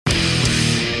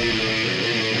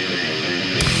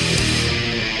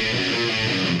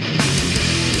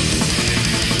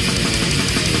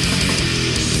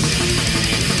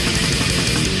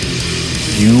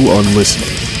are listening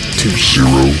to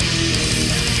Zero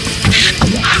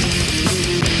Distortion.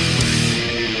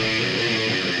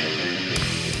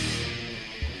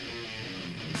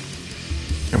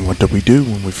 And what do we do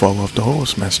when we fall off the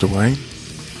horse, Master Wayne?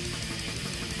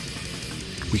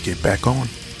 We get back on.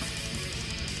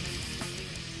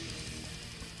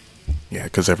 Yeah,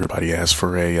 because everybody asked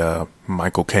for a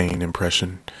Michael Caine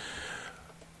impression.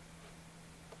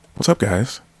 What's up,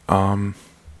 guys?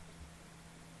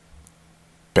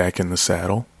 Back in the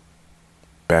saddle.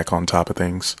 Back on top of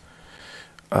things.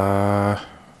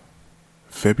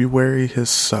 February has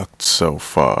sucked so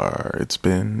far. It's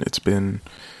been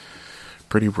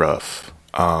pretty rough.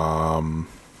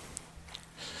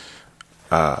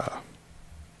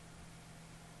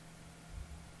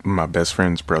 My best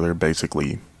friend's brother,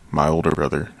 basically my older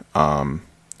brother,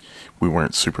 we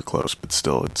weren't super close, but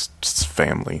still, it's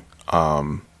family.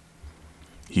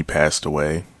 He passed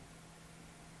away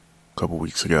a couple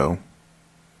weeks ago,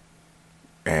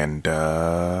 and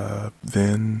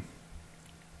then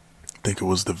I think it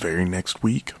was the very next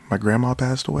week my grandma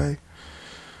passed away.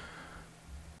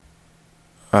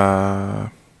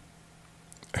 At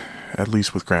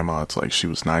least with grandma, it's like she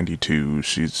was 92.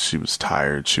 She was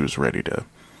tired. She was ready to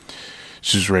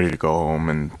go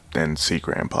home and see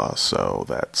grandpa. So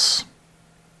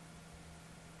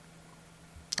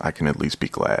I can at least be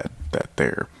glad that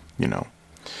they're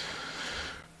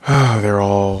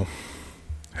all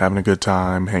having a good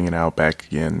time, hanging out back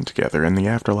again together in the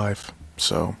afterlife.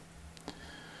 So,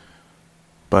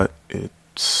 but it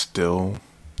still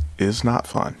is not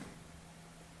fun.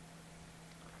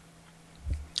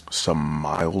 Some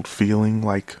mild feeling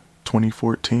like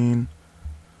 2014.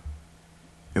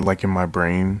 Like in my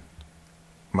brain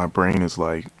is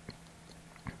like,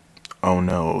 oh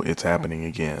no, it's happening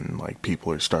again. Like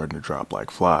people are starting to drop like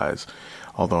flies.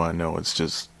 Although I know it's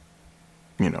just,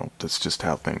 that's just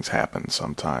how things happen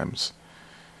sometimes.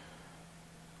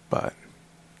 But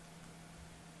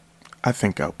I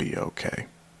think I'll be okay.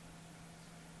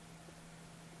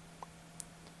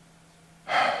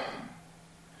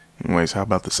 Anyways, how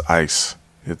about this ice?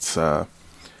 It's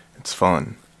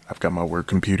fun. I've got my work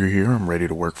computer here. I'm ready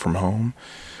to work from home.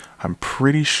 I'm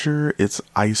pretty sure it's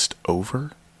iced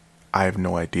over. I have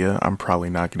no idea. I'm probably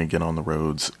not going to get on the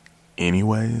roads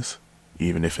anyways,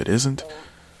 even if it isn't.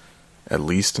 At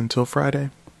least until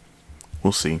Friday.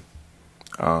 We'll see.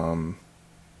 Yeah,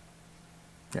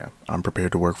 I'm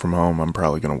prepared to work from home. I'm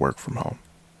probably going to work from home.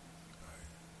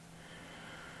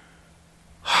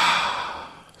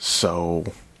 So,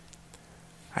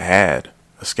 I had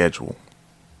a schedule.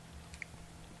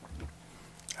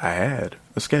 I had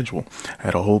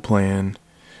a whole plan,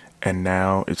 and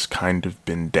now it's kind of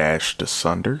been dashed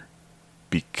asunder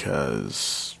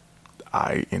because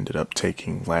I ended up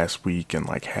taking last week and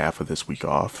like half of this week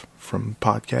off from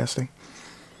podcasting.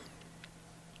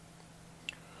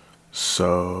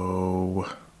 So,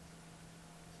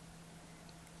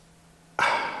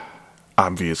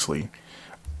 obviously,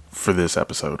 for this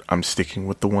episode, I'm sticking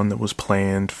with the one that was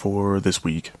planned for this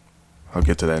week. I'll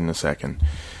get to that in a second.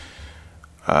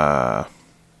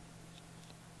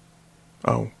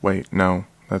 Oh, wait, no,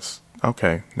 that's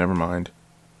okay, never mind.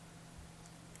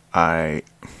 I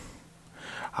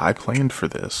planned for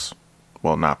this.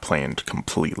 Well, not planned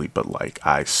completely, but like,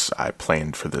 I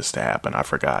planned for this to happen, I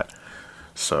forgot.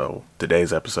 So,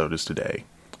 today's episode is today.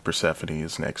 Persephone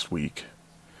is next week.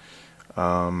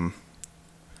 Time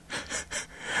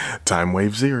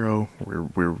Wave Zero.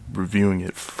 We're reviewing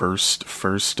it first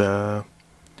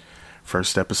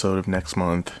episode of next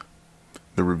month.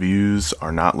 The reviews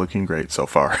are not looking great so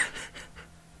far.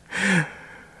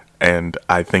 And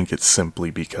I think it's simply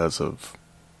because of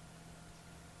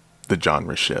the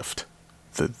genre shift.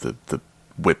 The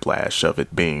whiplash of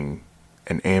it being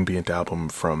an ambient album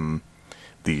from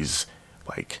these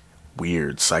like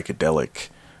weird psychedelic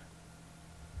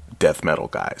death metal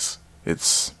guys.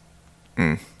 It's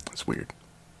weird.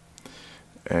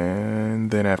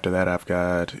 And then after that I've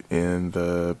got In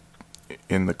the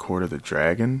Court of the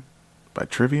Dragon by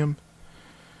Trivium.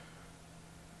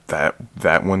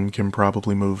 That one can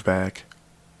probably move back,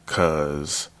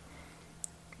 cause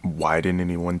why didn't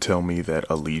anyone tell me that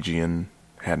Allegiant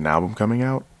had an album coming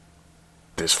out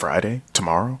this Friday,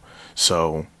 tomorrow?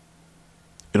 So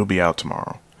it'll be out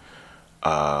tomorrow.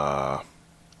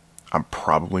 I'm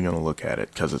probably gonna look at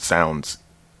it cause it sounds,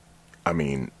 I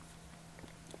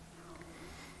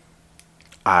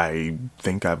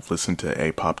think I've listened to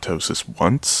Apoptosis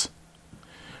once.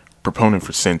 Proponent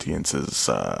for Sentience is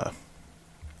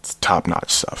it's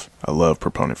top-notch stuff. I love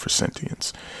Proponent for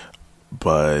Sentience.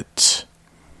 But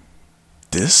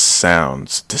this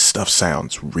stuff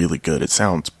sounds really good. It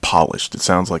sounds polished. It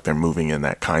sounds like they're moving in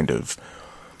that kind of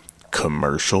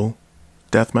commercial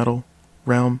death metal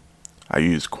realm. I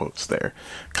use quotes there.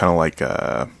 Kind of like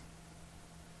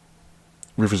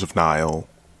Rivers of Nile,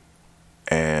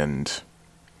 and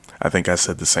I think I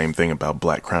said the same thing about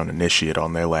Black Crown Initiate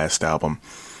on their last album.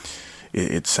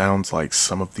 It sounds like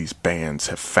some of these bands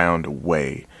have found a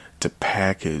way to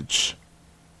package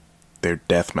their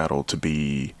death metal to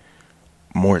be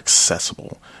more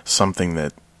accessible. Something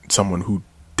that someone who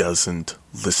doesn't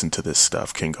listen to this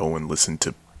stuff can go and listen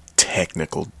to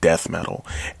technical death metal,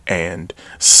 and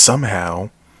somehow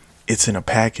it's in a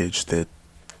package that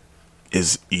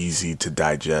is easy to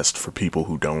digest for people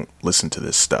who don't listen to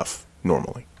this stuff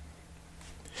normally.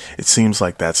 It seems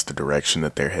like that's the direction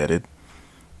that they're headed,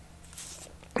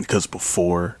 because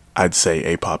before, I'd say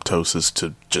apoptosis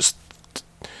to just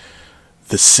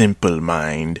the simple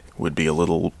mind would be a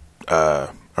little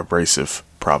abrasive,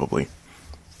 probably.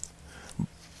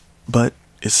 But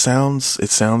it sounds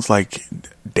like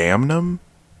Damnum?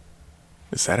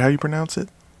 Is that how you pronounce it?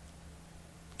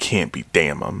 Can't be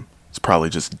Damnum. It's probably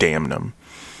just Damnum.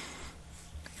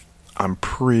 I'm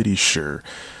pretty sure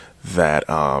that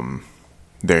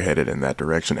they're headed in that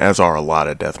direction, as are a lot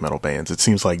of death metal bands. It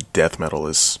seems like death metal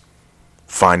is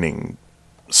finding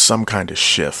some kind of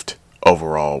shift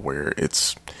overall where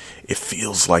it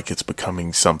feels like it's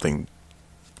becoming something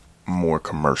more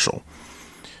commercial.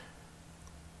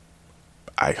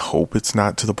 I hope it's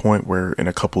not to the point where in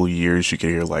a couple of years you could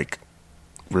hear like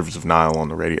Rivers of Nile on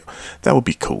the radio. That would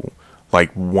be cool.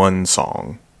 Like one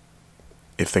song.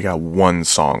 If they got one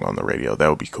song on the radio, that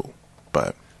would be cool.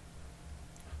 But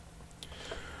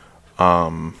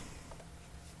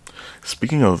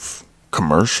speaking of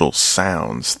commercial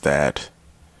sounds that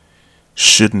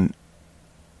shouldn't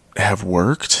have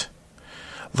worked,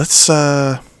 let's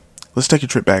take a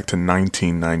trip back to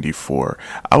 1994.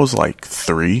 I was like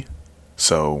 3,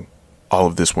 so all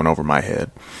of this went over my head.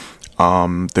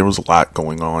 There was a lot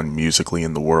going on musically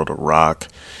in the world of rock.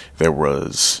 There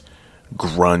was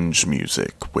grunge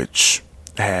music, which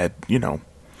had, it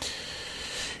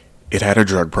had a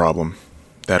drug problem.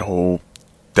 That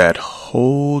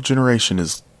whole generation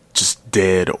is just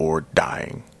dead or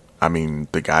dying. I mean,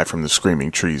 the guy from the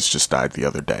Screaming Trees just died the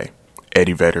other day.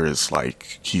 Eddie Vedder is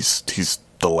like, he's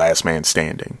the last man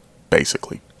standing,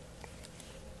 basically.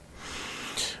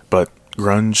 But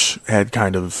grunge had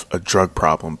kind of a drug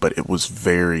problem, but it was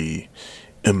very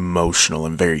emotional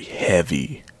and very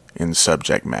heavy in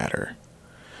subject matter.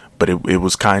 But it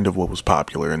was kind of what was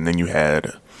popular. And then you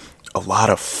had a lot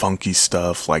of funky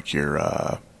stuff like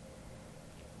your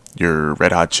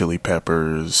Red Hot Chili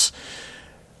Peppers,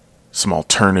 some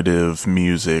alternative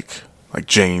music like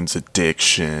Jane's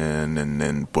Addiction, and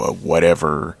then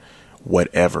whatever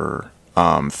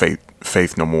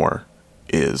Faith No More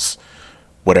is,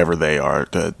 whatever they are,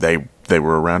 they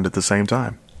were around at the same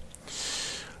time.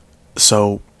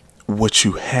 So what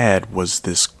you had was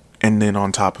this, and then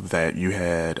on top of that you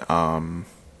had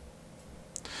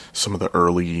some of the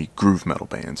early groove metal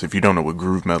bands. If you don't know what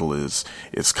groove metal is,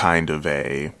 it's kind of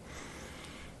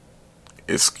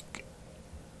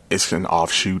it's an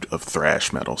offshoot of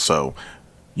thrash metal. So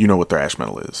you know what thrash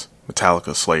metal is.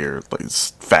 Metallica, Slayer,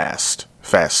 it's fast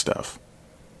stuff.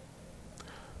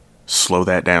 Slow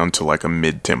that down to like a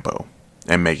mid-tempo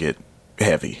and make it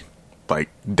heavy. Like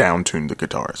down-tune the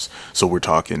guitars. So we're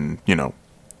talking,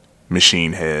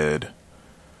 Machine Head,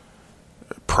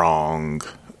 Prong,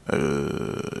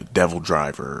 Devil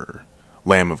Driver,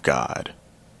 Lamb of God.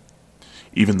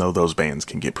 Even though those bands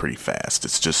can get pretty fast,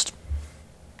 it's just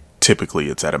typically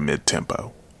it's at a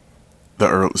mid-tempo.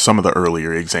 Some of the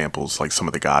earlier examples, like some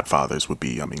of the Godfathers, would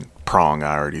be, Prong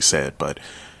I already said, but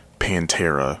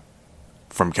Pantera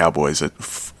from Cowboys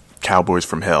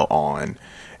from Hell on,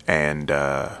 and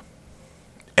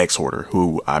Exhorder,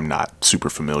 who I'm not super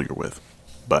familiar with,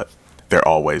 but they're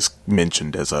always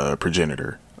mentioned as a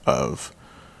progenitor of,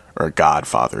 or a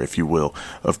godfather, if you will,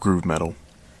 of groove metal.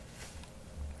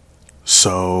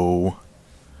 So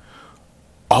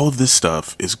all of this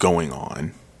stuff is going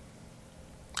on.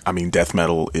 Death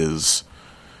metal is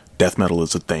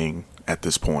a thing at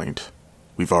this point.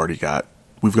 We've already got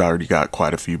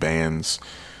quite a few bands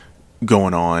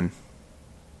going on.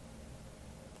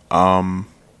 And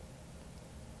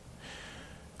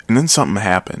then something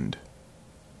happened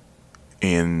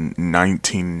in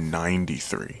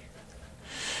 1993.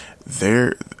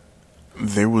 There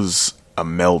was a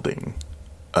melding,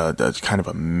 kind of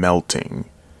a melting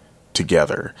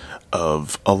together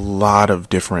of a lot of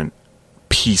different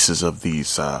pieces of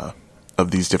these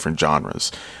different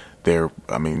genres.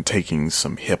 I mean, taking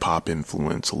some hip hop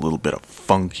influence, a little bit of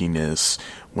funkiness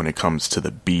when it comes to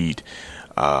the beat,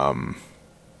 a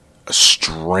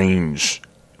strange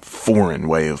foreign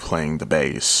way of playing the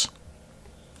bass,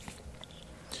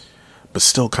 but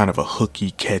still kind of a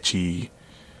hooky, catchy,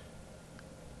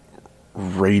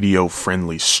 radio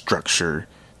friendly structure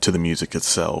to the music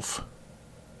itself.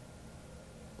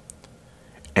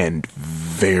 And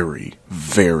very,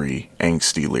 very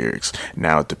angsty lyrics.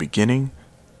 Now at the beginning,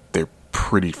 they're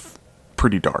pretty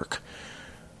dark.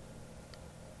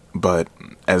 But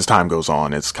as time goes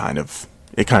on, it kind of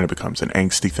becomes an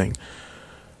angsty thing.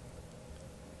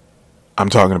 I'm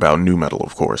talking about nu metal,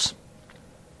 of course.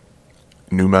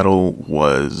 Nu metal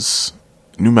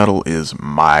is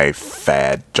my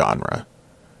fad genre.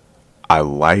 I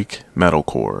like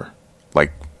metalcore,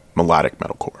 like melodic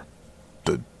metalcore,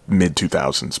 the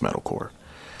mid-2000s metalcore.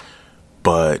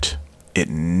 But it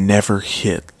never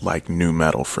hit like nu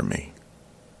metal for me.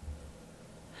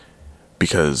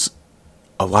 Because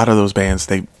a lot of those bands,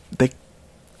 they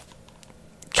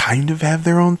kind of have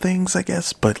their own things, I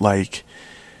guess, but like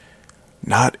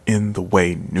not in the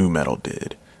way nu metal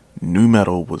did. Nu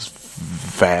metal was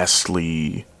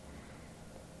vastly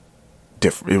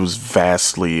different. It was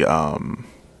vastly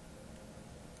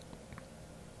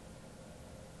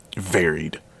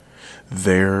varied.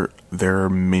 There are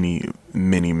many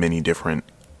different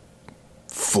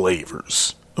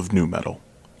flavors of nu metal.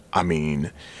 I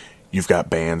mean, you've got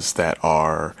bands that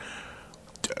are,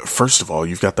 first of all,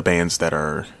 you've got the bands that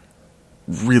are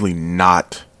really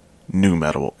not nu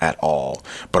metal at all,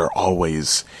 but are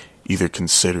always either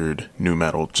considered nu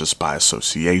metal just by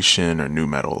association or nu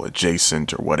metal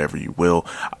adjacent or whatever you will.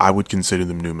 I would consider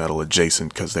them nu metal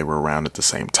adjacent because they were around at the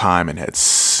same time and had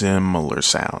similar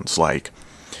sounds, like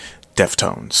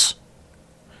Deftones.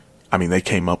 I mean, they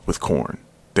came up with Korn.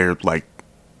 They're like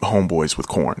homeboys with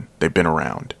Korn. They've been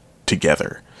around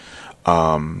together.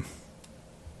 Not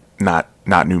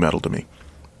nu metal to me.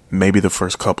 Maybe the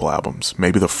first couple albums,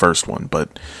 maybe the first one,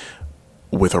 but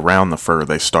with Around the Fur,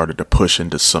 they started to push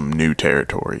into some new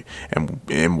territory, and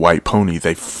in White Pony,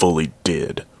 they fully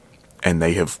did, and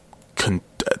they've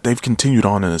continued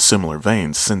on in a similar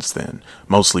vein since then,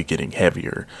 mostly getting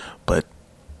heavier, but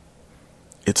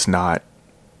it's not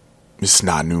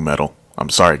nu metal. I'm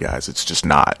sorry, guys, it's just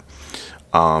not.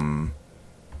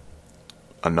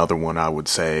 Another one I would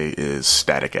say is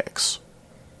Static X.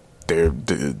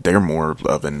 They're more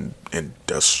of an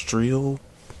industrial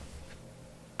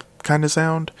kind of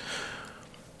sound.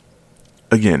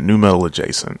 Again, nu metal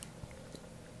adjacent.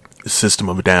 System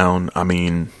of a Down, I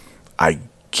mean, I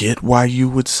get why you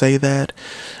would say that,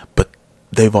 but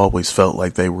they've always felt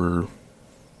like they were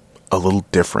a little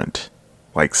different.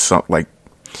 Like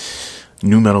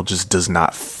nu metal just does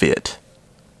not fit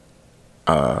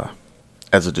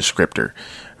as a descriptor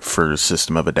for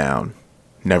System of a Down.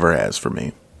 Never has for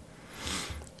me.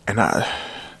 And I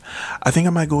think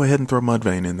I might go ahead and throw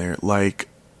Mudvayne in there. Like,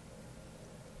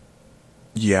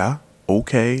 yeah,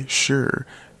 okay, sure.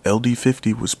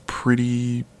 LD50 was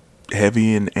pretty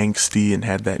heavy and angsty and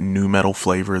had that nu metal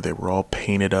flavor. They were all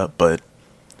painted up, but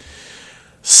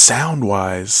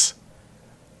sound-wise,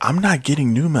 I'm not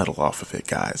getting nu metal off of it,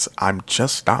 guys. I'm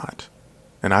just not.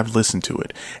 And I've listened to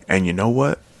it. And you know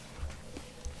what?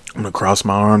 I'm going to cross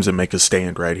my arms and make a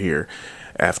stand right here.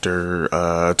 After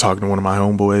talking to one of my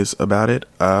homeboys about it,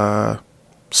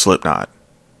 Slipknot.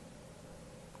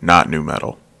 Not nu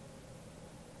metal.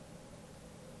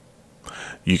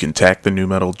 You can tack the nu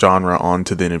metal genre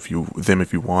onto them if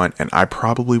you want, and I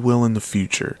probably will in the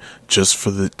future, just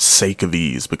for the sake of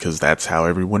ease, because that's how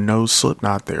everyone knows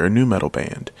Slipknot. They're a nu metal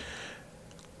band.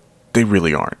 They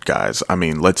really aren't, guys. I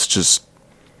mean, let's just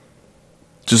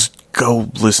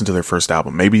go listen to their first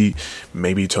album. Maybe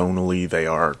tonally they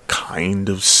are kind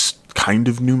of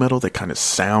nu metal. They kind of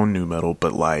sound nu metal,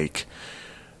 but like,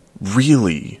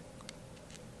 really,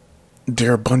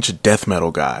 they're a bunch of death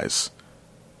metal guys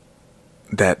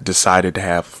that decided to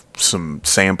have some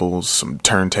samples, some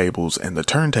turntables, and the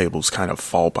turntables kind of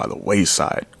fall by the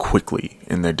wayside quickly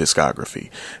in their discography.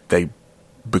 They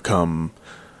become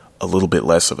a little bit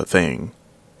less of a thing.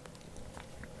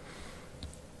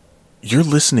 You're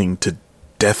listening to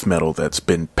death metal that's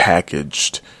been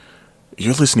packaged.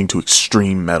 You're listening to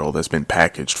extreme metal that's been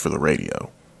packaged for the radio.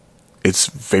 It's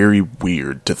very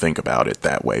weird to think about it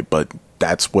that way, but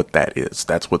that's what that is.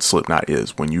 That's what Slipknot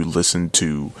is. When you listen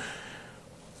to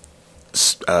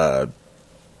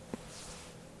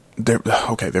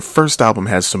their first album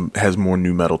has more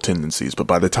nu metal tendencies, but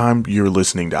by the time you're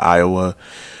listening to Iowa,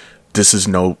 this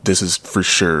is for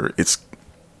sure. It's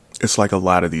like a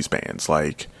lot of these bands,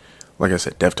 like I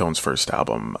said, Deftones' first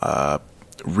album,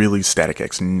 Really, Static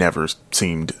X never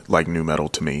seemed like nu metal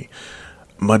to me.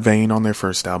 Mudvayne on their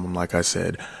first album, like I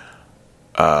said,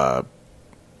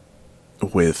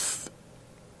 with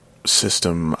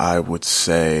System, I would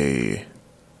say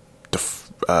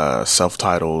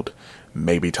self-titled,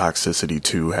 maybe Toxicity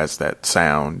 2 has that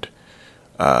sound,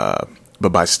 but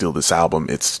by still this album,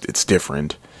 it's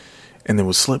different. And then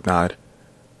with Slipknot,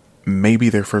 maybe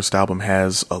their first album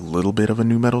has a little bit of a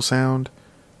nu metal sound.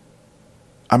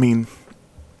 I mean,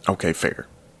 okay, fair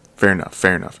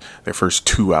enough. Their first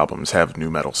 2 albums have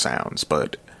nu metal sounds,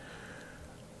 but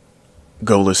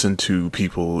go listen to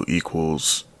People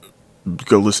Equals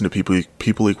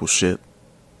Shit.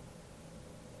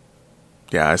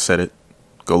 Yeah, I said it.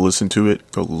 Go listen to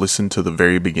it. Go listen to the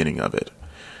very beginning of it.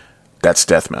 That's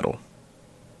death metal.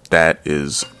 That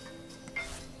is...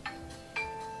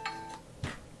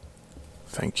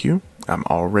 Thank you. I'm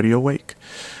already awake.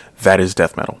 That is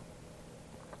death metal.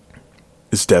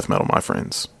 It's death metal, my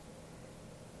friends.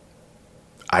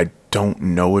 I don't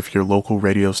know if your local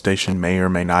radio station may or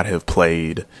may not have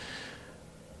played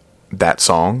that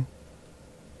song.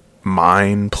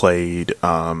 Mine played,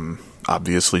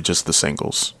 obviously just the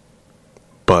singles.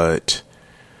 But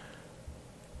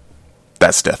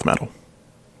that's death metal.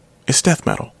 It's death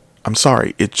metal. I'm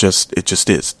sorry. It just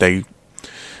is.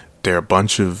 They're a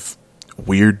bunch of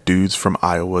weird dudes from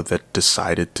Iowa that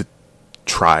decided to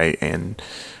try and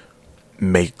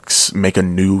make a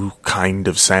new kind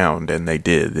of sound, and they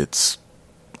did. It's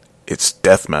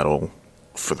death metal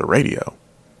for the radio.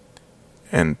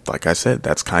 And like I said,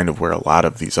 that's kind of where a lot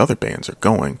of these other bands are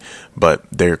going, but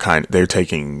they're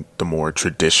taking the more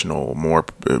traditional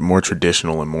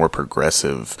and more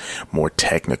progressive, more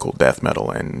technical death metal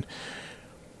and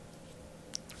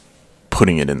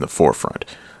putting it in the forefront.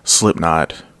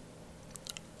 Slipknot,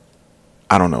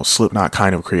 I don't know, Slipknot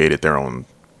kind of created their own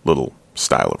little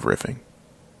style of riffing.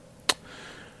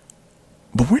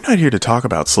 But we're not here to talk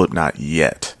about Slipknot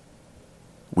yet.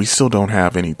 We still don't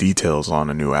have any details on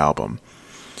a new album.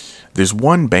 There's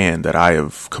one band that I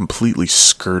have completely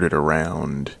skirted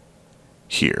around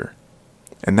here,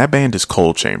 and that band is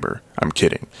Cold Chamber. I'm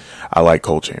kidding. I like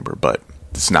Cold Chamber, but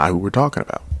it's not who we're talking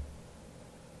about.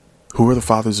 Who are the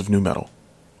fathers of nu metal?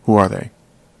 Who are they?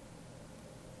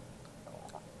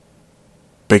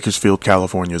 Bakersfield,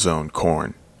 California's own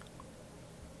Korn.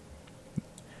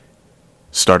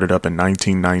 Started up in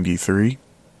 1993.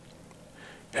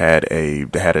 Had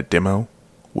a demo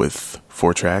with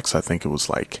 4 tracks. I think it was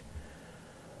like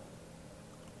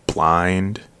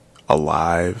Blind,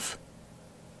 Alive,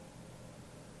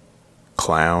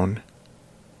 Clown,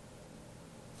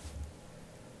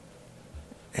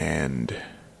 and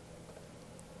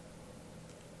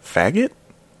Faggot?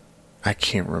 I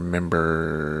can't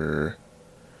remember.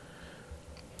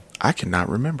 I cannot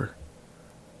remember.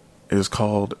 It was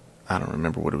called, I don't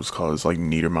remember what it was called. It's like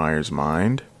Niedermeyer's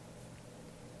Mind.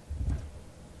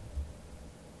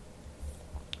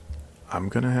 I'm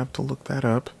gonna have to look that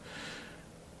up.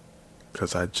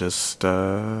 Because I just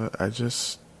thought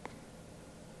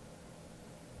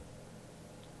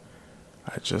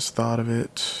of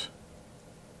it.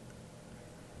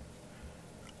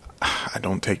 I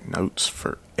don't take notes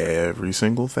for every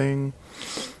single thing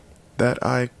that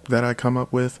I come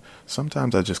up with.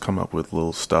 Sometimes I just come up with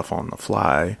little stuff on the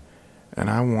fly, and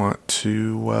I want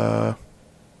to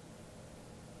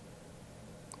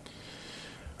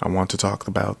talk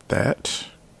about that.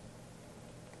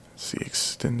 Let's see,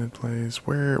 extended plays.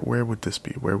 Where would this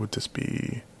be? Where would this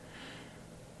be?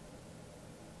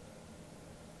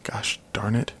 Gosh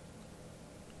darn it.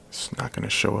 It's not going to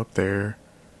show up there.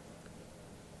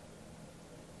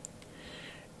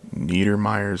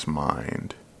 Niedermeyer's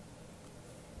Mind.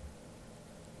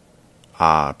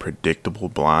 Predictable,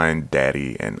 Blind,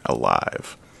 Daddy, and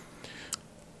Alive.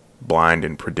 Blind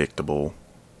and Predictable.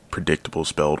 Predictable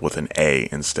spelled with an A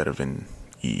instead of an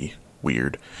E.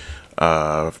 Weird.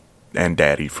 And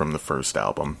Daddy from the first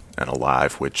album. And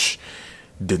Alive, which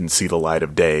didn't see the light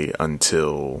of day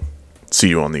until See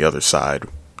You on the Other Side,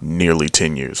 nearly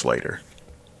 10 years later,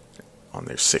 on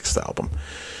their 6th album.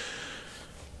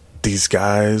 These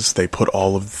guys, they put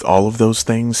all of those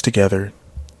things together.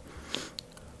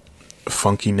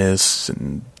 Funkiness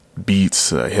and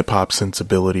beats, hip-hop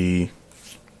sensibility,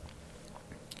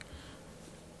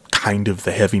 kind of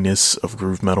the heaviness of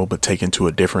groove metal, but taken to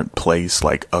a different place,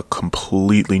 like a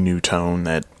completely new tone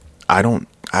that I don't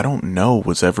know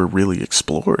was ever really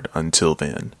explored until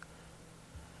then.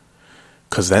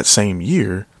 'Cause that same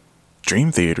year,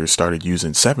 Dream Theater started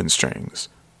using 7 strings,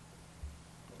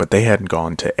 but they hadn't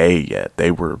gone to A yet. They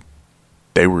were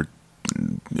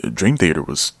Dream Theater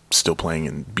was still playing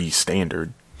in B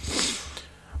standard,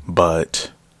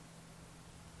 But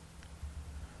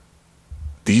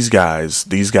these guys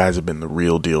have been the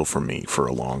real deal for me for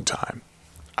a long time.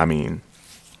 I mean,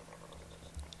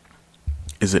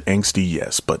 is it angsty?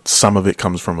 Yes, but some of it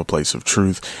comes from a place of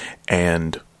truth,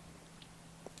 and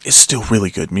it's still really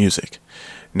good music.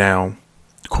 Now,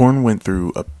 Korn went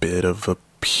through a bit of a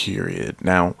period.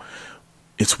 Now,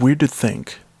 it's weird to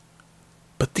think,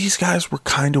 but these guys were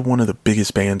kind of one of the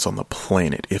biggest bands on the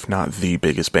planet, if not the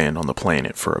biggest band on the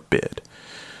planet for a bit.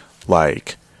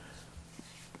 Like,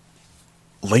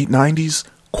 late 90s,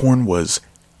 Korn was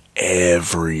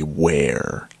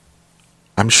everywhere.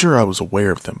 I'm sure I was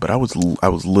aware of them, but I was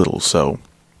little, so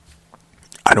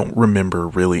I don't remember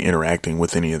really interacting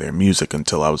with any of their music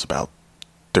until I was about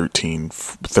 13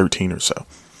 or so.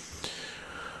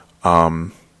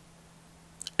 And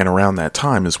around that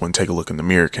time is when Take a Look in the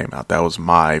Mirror came out. That was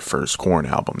my first Korn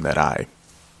album that I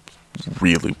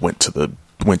really went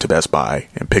to Best Buy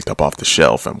and picked up off the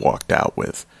shelf and walked out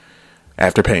with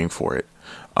after paying for it.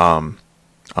 I'm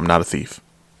not a thief.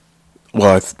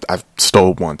 Well, I've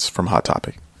stole once from Hot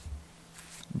Topic,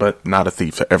 but not a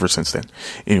thief ever since then.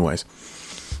 Anyways,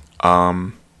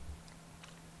 but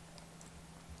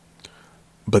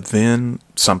then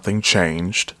something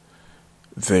changed.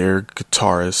 Their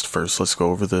guitarist, first let's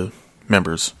go over the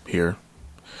members here.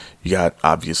 You got,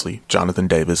 obviously, Jonathan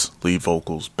Davis, lead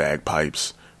vocals,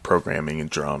 bagpipes, programming, and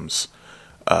drums.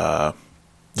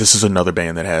 This is another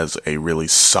band that has a really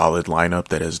solid lineup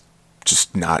that has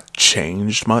just not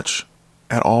changed much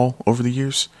at all over the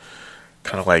years.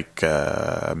 Kind of like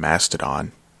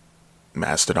Mastodon.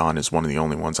 Mastodon is one of the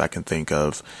only ones I can think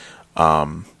of.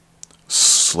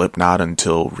 Slipknot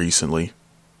until recently.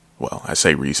 Well, I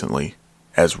say recently.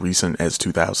 As recent as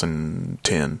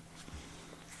 2010.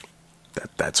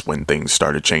 That's when things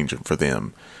started changing for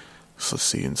them. So let's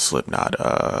see, in Slipknot,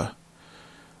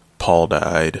 Paul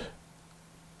died.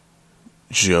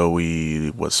 Joey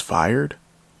was fired.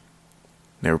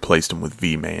 They replaced him with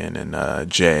V-Man and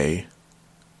Jay.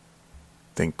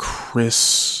 Then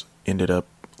Chris ended up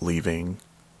leaving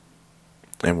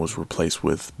and was replaced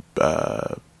with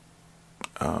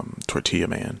Tortilla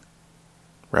Man.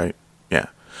 Right? Yeah.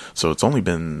 So it's only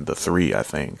been the three, I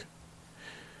think.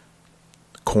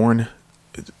 Korn.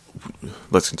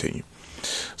 Let's continue.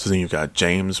 So then you've got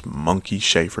James Monkey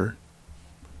Schaefer,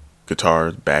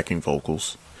 guitar, backing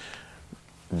vocals.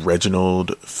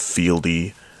 Reginald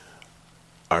Fieldy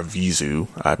Arvizu.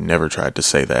 I've never tried to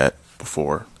say that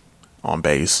before. On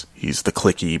bass. He's the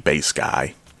clicky bass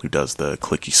guy who does the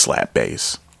clicky slap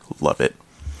bass. Love it.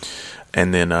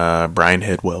 And then Brian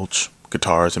Head Welch,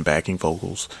 guitars and backing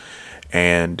vocals.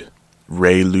 And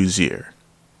Ray Luzier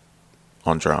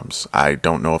on drums. I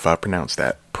don't know if I pronounced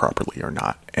that properly or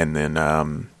not. And then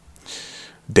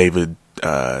David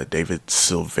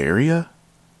Silveria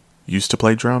used to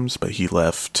play drums, but he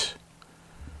left.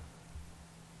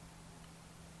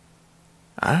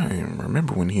 I don't even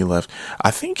remember when he left.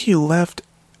 I think he left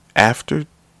after.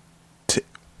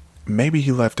 Maybe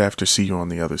he left after See You on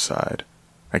the Other Side.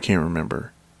 I can't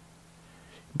remember.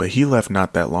 But he left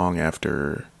not that long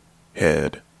after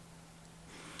Head.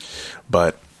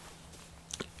 But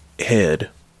Head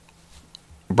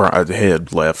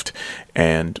left,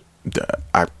 and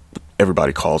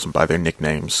everybody calls them by their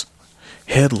nicknames.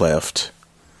 Head left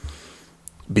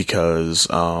because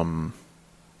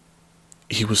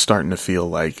he was starting to feel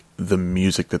like the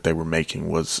music that they were making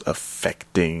was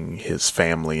affecting his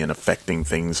family and affecting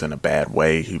things in a bad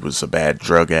way. He was a bad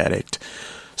drug addict.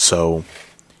 So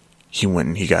he went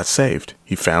and he got saved.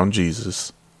 He found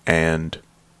Jesus and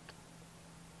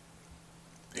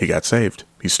he got saved.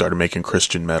 He started making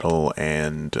Christian metal,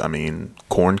 and I mean,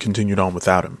 Korn continued on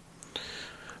without him.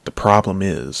 The problem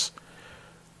is,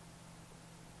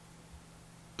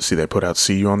 see, they put out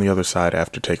See You on the Other Side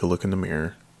after Take a Look in the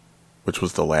Mirror, which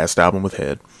was the last album with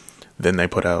Head. Then they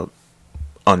put out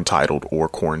Untitled or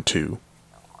Korn 2.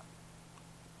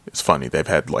 It's funny, they've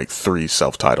had like 3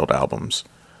 self-titled albums.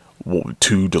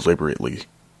 2 deliberately,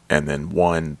 and then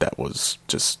 1 that was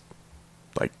just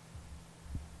like,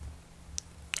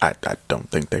 I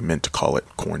don't think they meant to call it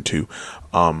Korn 2.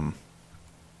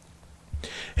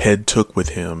 Head took with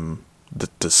him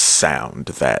the sound,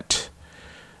 that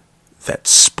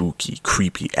spooky,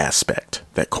 creepy aspect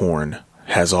that Korn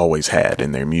has always had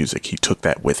in their music. He took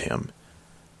that with him.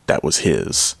 That was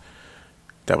his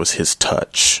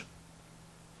touch.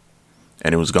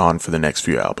 And it was gone for the next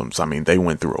few albums. I mean, they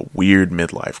went through a weird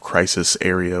midlife crisis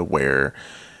area where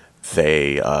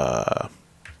they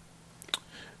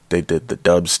did the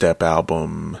dubstep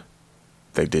album.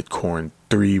 They did Korn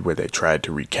 3, where they tried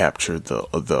to recapture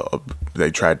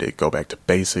they tried to go back to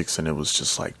basics, and it was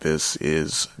just like, this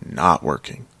is not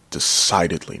working.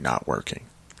 Decidedly not working.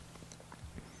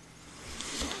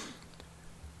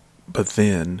 But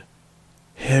then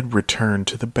Head returned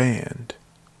to the band.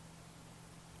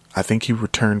 I think he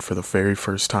returned for the very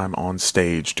first time on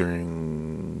stage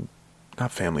during,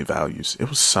 not Family Values, it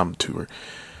was some tour.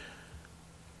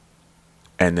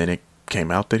 And then it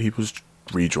came out that he was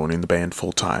rejoining the band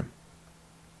full time.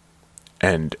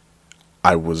 And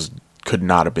I could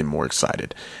not have been more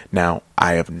excited. Now,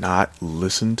 I have not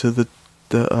listened to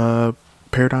the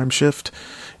Paradigm Shift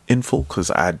in full,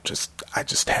 because I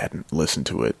just hadn't listened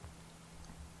to it.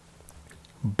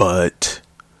 But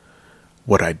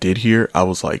what I did hear, I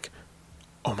was like,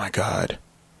 oh my god,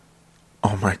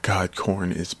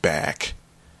 Korn is back.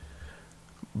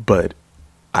 But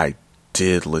I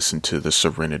did listen to the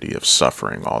Serenity of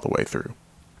Suffering all the way through.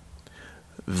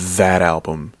 That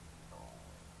album,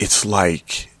 it's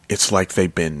like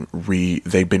they've been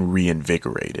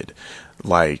reinvigorated.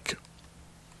 Like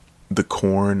the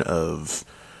Korn of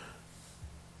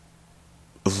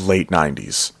late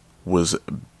 90s was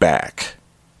back.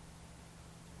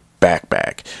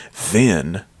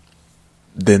 Then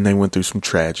they went through some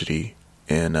tragedy,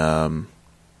 and I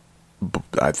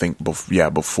think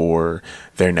before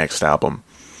their next album,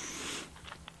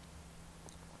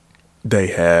 they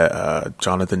had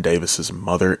Jonathan Davis's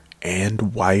mother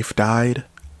and wife died,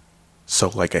 so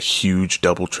like a huge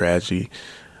double tragedy.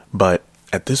 But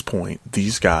at this point,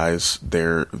 these guys,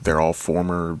 they're all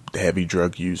former heavy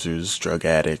drug users, drug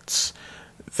addicts.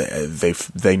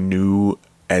 They knew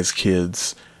as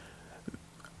kids.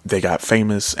 They got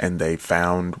famous, and they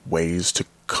found ways to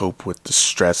cope with the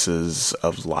stresses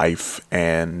of life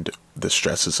and the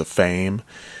stresses of fame,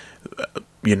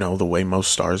 the way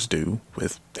most stars do,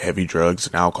 with heavy drugs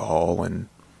and alcohol. And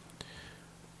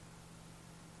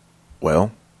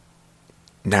well,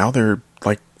 now they're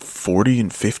like 40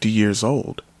 and 50 years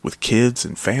old with kids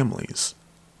and families.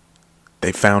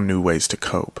 They found new ways to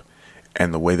cope.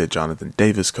 And the way that Jonathan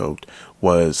Davis coped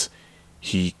was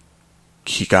he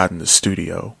got in the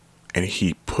studio and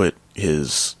he put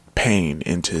his pain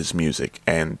into his music,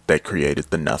 and they created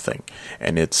The Nothing.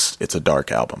 And it's a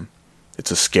dark album.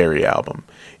 It's a scary album.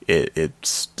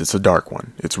 It's a dark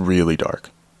one. It's really dark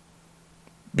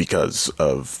because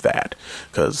of that.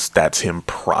 Because that's him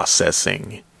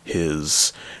processing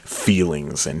his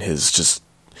feelings and his just...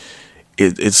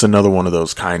 It's another one of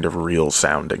those kind of real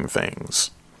sounding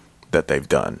things that they've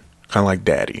done. Kind of like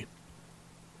Daddy.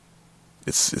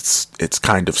 It's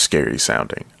kind of scary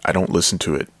sounding. I don't listen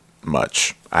to it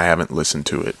much. I haven't listened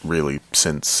to it really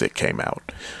since it came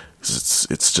out.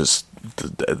 It's just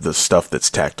the stuff that's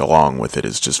tacked along with it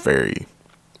is just very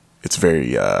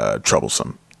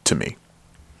troublesome to me.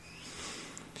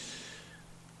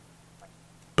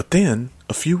 But then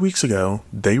a few weeks ago,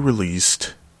 they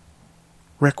released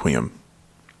Requiem.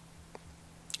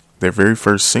 Their very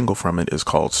first single from it is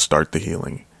called Start the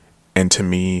Healing. And to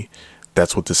me,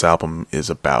 that's what this album is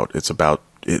about.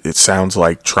 It sounds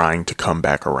like trying to come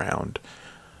back around.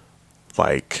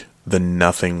 Like The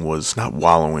Nothing was not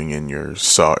wallowing in your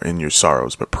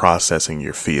sorrows, but processing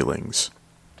your feelings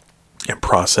and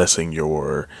processing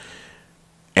your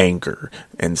anger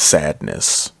and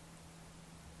sadness.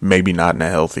 Maybe not in a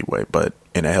healthy way, but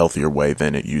in a healthier way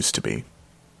than it used to be.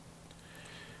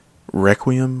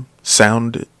 Requiem,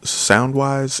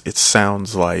 sound-wise, it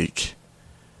sounds like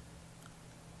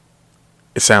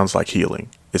healing.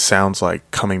 It sounds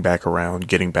like coming back around,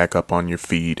 getting back up on your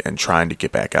feet, and trying to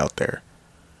get back out there.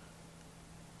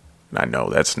 And I know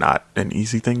that's not an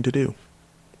easy thing to do.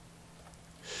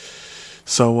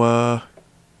 So,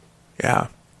 yeah.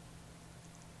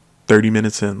 30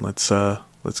 minutes in, let's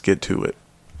get to it.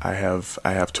 I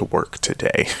have to work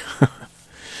today.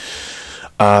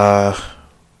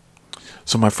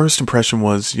 So my first impression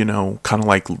was, kind of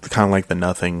like The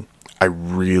Nothing. I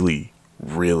really,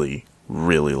 really,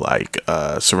 really like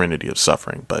Serenity of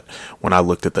Suffering, but when I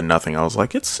looked at The Nothing, I was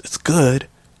like, it's good.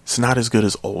 It's not as good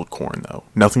as old Korn, though.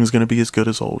 Nothing's going to be as good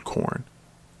as old Korn.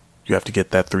 You have to get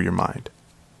that through your mind.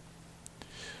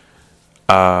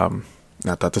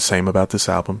 Not the same about this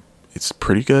album. It's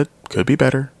pretty good. Could be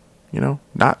better.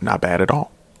 Not bad at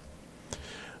all.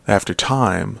 After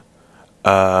time,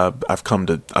 I've come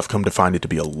to find it to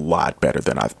be a lot better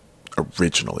than I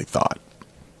originally thought.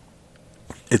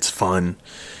 It's fun.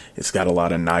 It's got a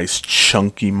lot of nice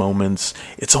chunky moments.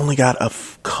 It's only got a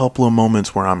couple of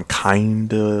moments where I'm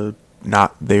kind of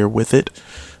not there with it,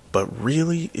 but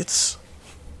really, it's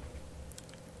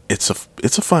a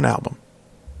fun album.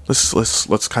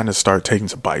 Let's kind of start taking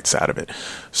some bites out of it.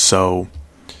 So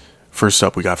First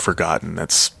up, we got Forgotten.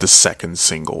 That's the second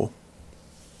single.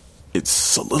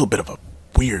 It's a little bit of a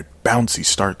weird, bouncy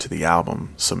start to the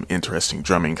album. Some interesting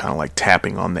drumming, kind of like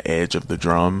tapping on the edge of the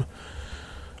drum.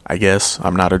 I guess.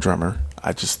 I'm not a drummer.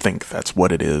 I just think that's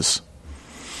what it is.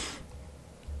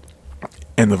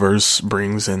 And the verse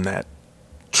brings in that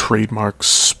trademark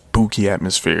spooky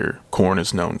atmosphere Korn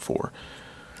is known for.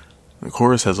 The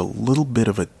chorus has a little bit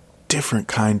of a different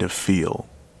kind of feel.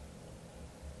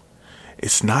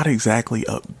 It's not exactly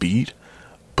upbeat,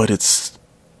 but it's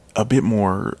a bit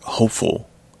more hopeful.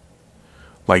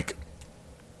 Like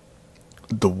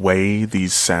the way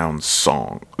these songs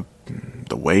sound,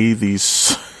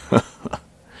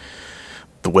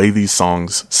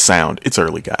 it's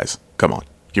early, guys. Come on,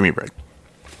 give me a break.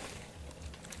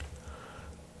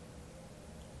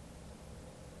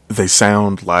 They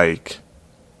sound like,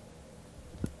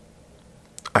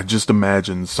 I just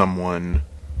imagine someone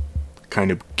kind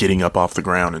of getting up off the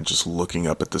ground and just looking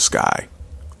up at the sky.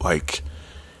 Like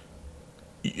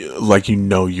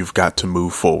you've got to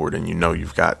move forward and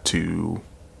you've got to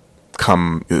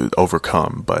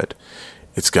overcome, but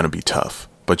it's going to be tough,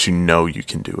 but you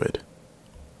can do it.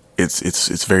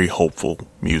 It's very hopeful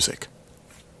music.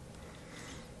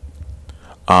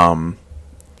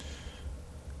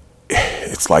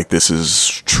 It's like this is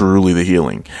truly the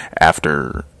healing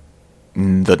after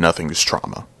the Nothing is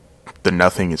trauma. The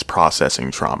Nothing is processing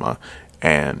trauma,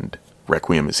 and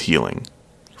Requiem is healing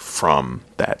from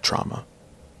that trauma.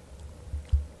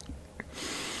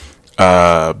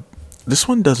 This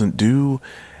one doesn't do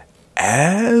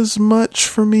as much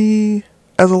for me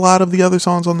as a lot of the other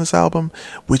songs on this album,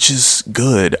 which is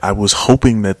good. I was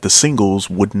hoping that the singles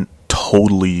wouldn't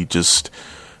totally just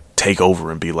take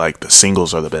over and be like, the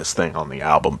singles are the best thing on the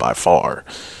album by far.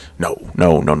 No.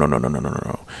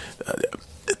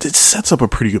 It sets up a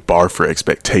pretty good bar for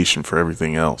expectation for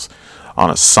everything else on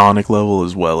a sonic level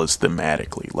as well as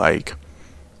thematically. Like,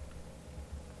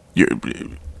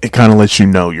 it kind of lets you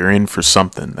know you're in for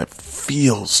something that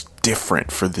feels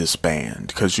different for this band,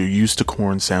 because you're used to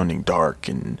Korn sounding dark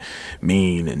and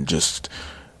mean and just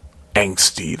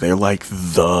angsty. They're like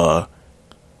the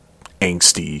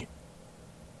angsty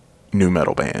nu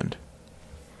metal band.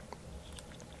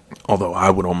 Although I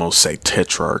would almost say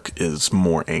Tetrarch is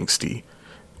more angsty.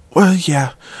 Well,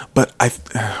 yeah, but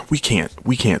we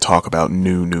can't talk about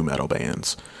nu metal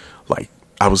bands. Like,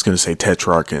 I was gonna say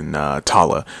Tetrarch and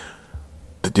Talla.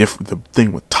 The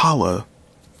thing with Talla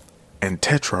and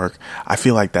Tetrarch, I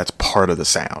feel like that's part of the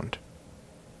sound,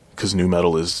 because nu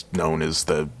metal is known as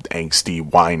the angsty,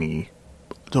 whiny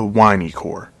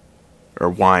core, or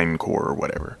whine core, or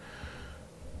whatever.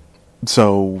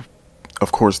 So,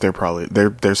 of course,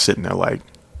 they're sitting there like,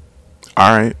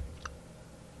 all right,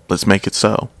 let's make it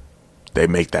so. They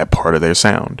make that part of their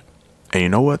sound, and you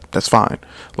know what? That's fine.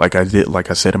 Like I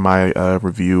said in my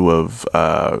review of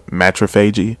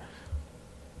Matrophagy,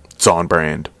 it's on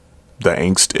brand. The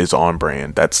angst is on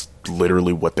brand. That's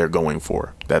literally what they're going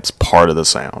for. That's part of the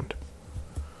sound,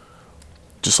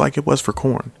 just like it was for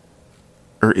Korn,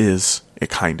 or is. It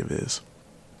kind of is.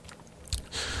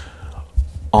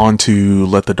 On to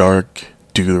Let the Dark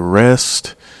Do the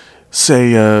Rest. It's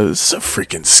a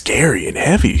freaking scary and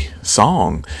heavy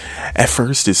song. At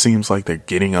first, it seems like they're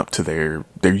getting up to their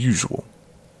usual,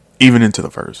 even into the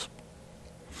verse.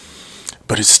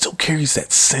 But it still carries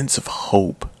that sense of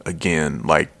hope again,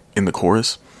 like in the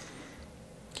chorus.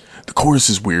 The chorus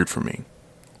is weird for me.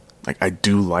 Like, I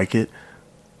do like it,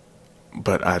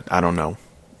 but I don't know.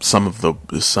 Some of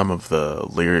the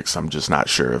lyrics, I'm just not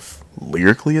sure if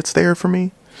lyrically it's there for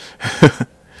me.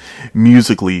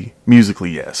 musically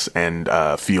yes, and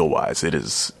feel wise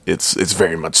it's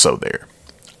very much so there.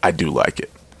 I do like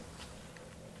it.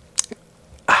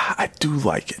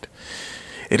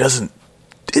 It doesn't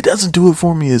do it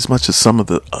for me as much as some of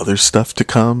the other stuff to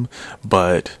come,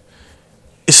 but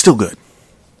it's still good.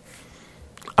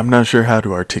 I'm not sure how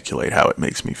to articulate how it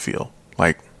makes me feel.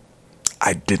 Like,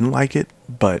 I didn't like it,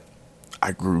 but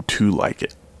I grew to like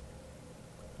it.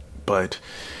 But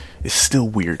it's still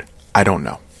weird. I don't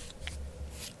know.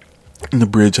 And the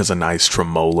bridge has a nice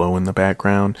tremolo in the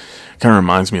background. Kind of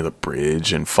reminds me of the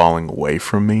bridge in Falling Away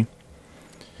From Me.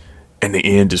 And the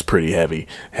end is pretty heavy.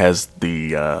 Has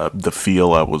the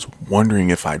feel I was wondering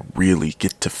if I'd really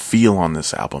get to feel on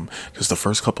this album. Because the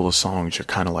first couple of songs, you're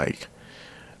kind of like,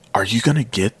 are you going to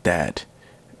get that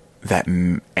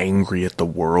angry at the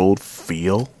world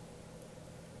feel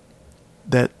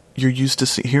that you're used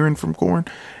to hearing from Korn?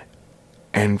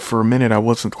 And for a minute, I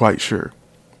wasn't quite sure.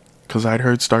 Because I'd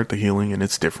heard Start the Healing, and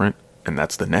it's different. And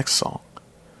that's the next song.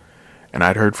 And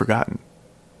I'd heard Forgotten.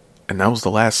 And that was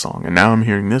the last song. And now I'm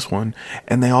hearing this one,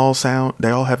 and they all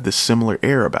have this similar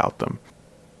air about them.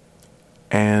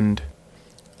 And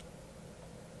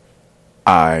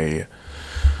I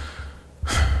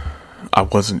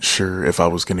wasn't sure if I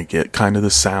was going to get kind of the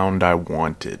sound I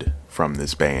wanted from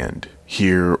this band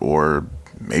here or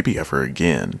maybe ever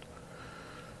again.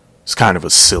 It's kind of a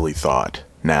silly thought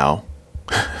now.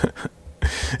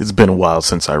 It's been a while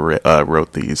since I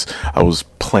wrote these. I was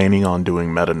planning on doing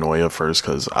Metanoia first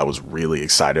because I was really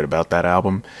excited about that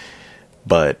album,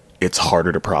 but it's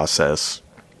harder to process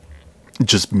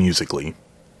just musically.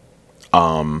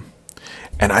 And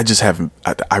I just haven't.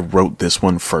 I wrote this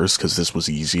one first because this was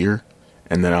easier,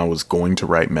 and then I was going to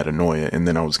write Metanoia, and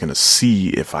then I was going to see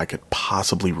if I could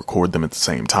possibly record them at the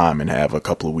same time and have a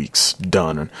couple of weeks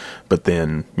done. But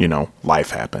then,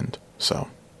 life happened, so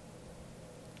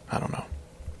I don't know.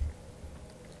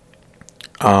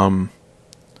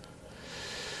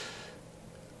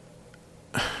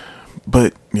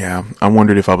 But yeah, I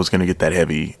wondered if I was going to get that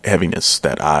heaviness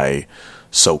that I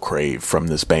so crave from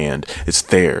this band. It's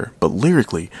there, but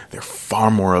lyrically, they're far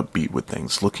more upbeat with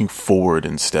things, looking forward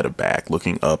instead of back,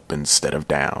 looking up instead of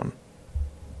down.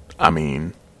 I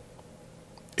mean,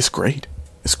 it's great.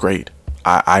 It's great.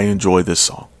 I enjoy this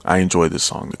song.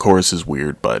 The chorus is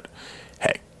weird, but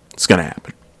hey, it's going to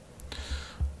happen.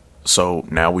 So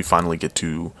now we finally get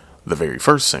to the very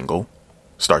first single,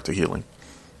 Start the Healing.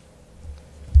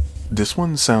 This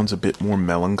one sounds a bit more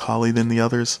melancholy than the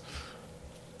others,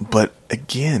 but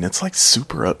again, it's like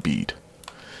super upbeat,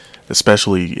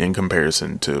 especially in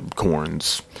comparison to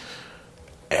Korn's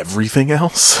everything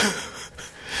else.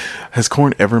 Has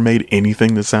Korn ever made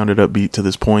anything that sounded upbeat to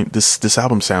this point? This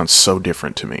album sounds so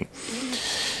different to me.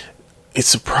 It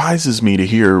surprises me to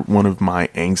hear one of my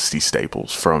angsty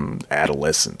staples from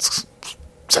adolescence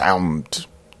sound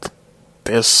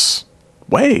this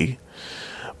way.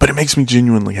 But it makes me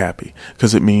genuinely happy,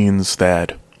 because it means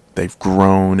that they've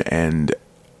grown, and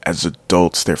as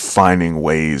adults, they're finding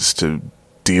ways to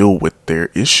deal with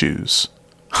their issues.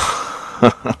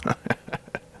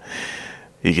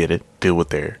 You get it? Deal with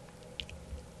their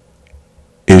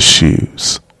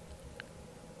issues.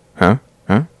 Huh?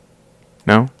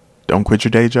 No? Don't quit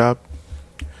your day job?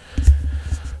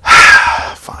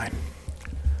 Fine.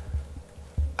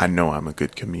 I know I'm a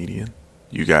good comedian.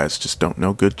 You guys just don't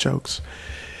know good jokes.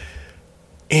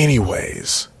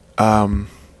 Anyways,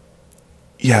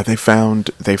 yeah, they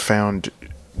found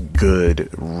good,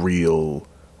 real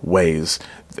ways.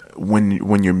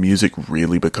 When your music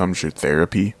really becomes your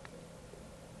therapy,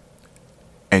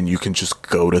 and you can just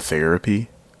go to therapy,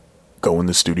 go in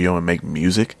the studio and make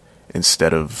music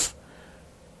instead of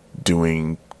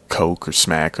doing coke or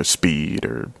smack or speed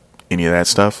or any of that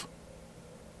stuff.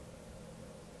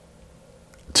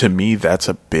 To me, that's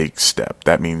a big step.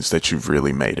 That means that you've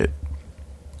really made it.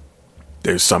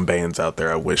 There's some bands out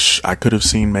there I wish I could have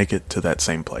seen make it to that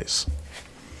same place.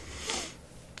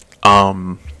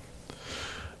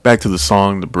 Back to the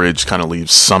song, the bridge kind of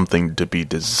leaves something to be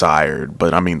desired,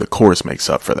 but I mean, the chorus makes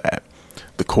up for that.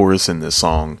 The chorus in this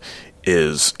song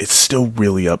it's still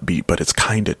really upbeat, but it's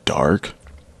kind of dark.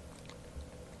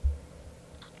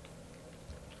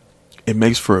 It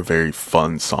makes for a very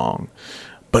fun song,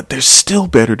 but there's still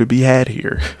better to be had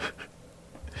here.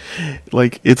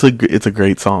 Like, it's a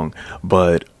great song,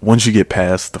 but once you get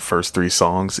past the first 3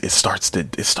 songs, it starts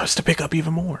to pick up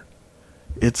even more.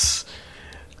 It's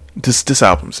this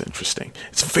album's interesting.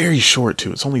 It's very short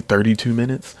too. It's only 32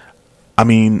 minutes. I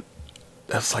mean,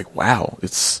 that's like, wow.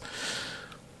 It's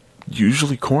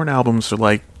usually Korn albums are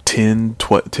like 10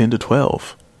 to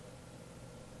 12.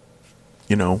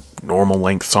 Normal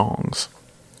length songs.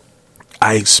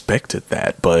 I expected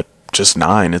that, but just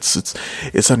 9.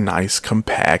 It's a nice,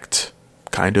 compact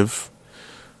kind of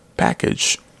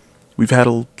package. We've had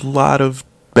a lot of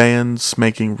bands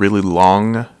making really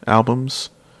long albums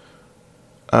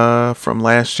from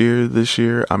last year, this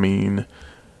year. I mean,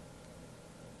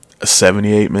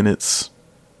 78 minutes.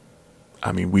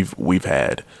 I mean, we've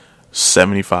had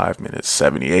 75 minutes,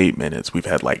 78 minutes. We've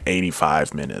had like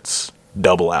 85 minutes,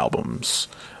 double albums.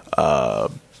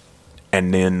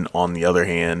 And then on the other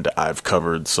hand, I've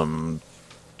covered some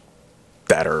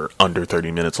that are under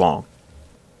 30 minutes long.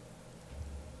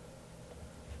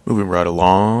 Moving right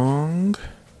along.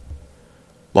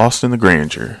 Lost in the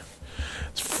Grandeur.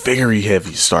 It's very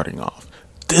heavy starting off.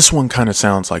 This one kind of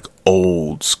sounds like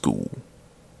old school.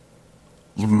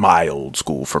 My old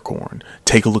school for Korn.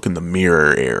 Take a look in the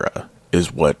Mirror era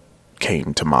is what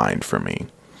came to mind for me.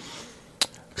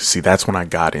 See, that's when I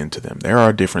got into them. There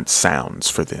are different sounds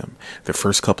for them. Their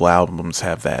first couple albums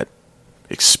have that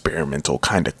experimental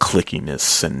kind of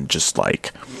clickiness and just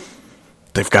like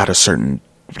they've got a certain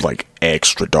like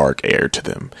extra dark air to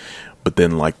them. But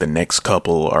then like the next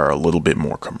couple are a little bit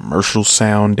more commercial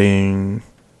sounding.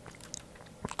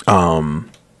 Well,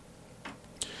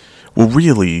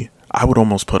 really, I would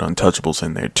almost put Untouchables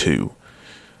in there too.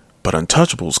 But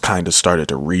Untouchables kind of started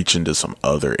to reach into some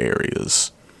other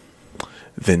areas.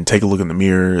 Then Take a Look in the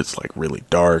Mirror, it's like really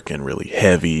dark and really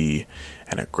heavy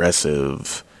and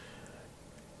aggressive.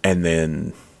 And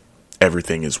then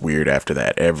everything is weird after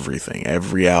that. Everything.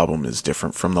 Every album is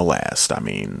different from the last. I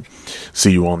mean,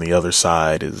 See You on the Other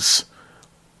Side is...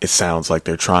 It sounds like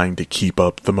they're trying to keep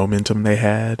up the momentum they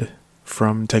had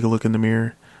from Take a Look in the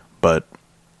Mirror, but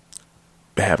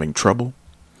having trouble.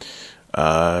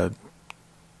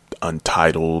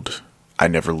 Untitled, I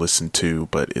never listened to,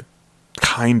 but it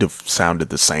kind of sounded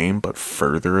the same, but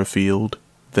further afield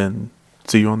than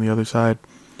See You on the Other Side.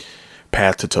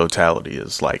 Path to Totality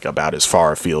is like about as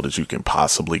far afield as you can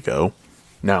possibly go.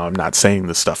 Now, I'm not saying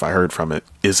the stuff I heard from it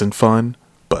isn't fun,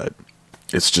 but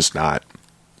it's just not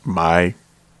my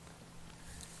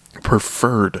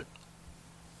preferred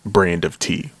brand of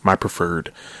tea, my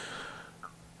preferred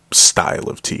style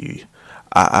of tea.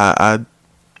 I'd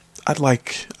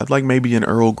like maybe an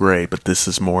Earl Grey, but this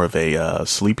is more of a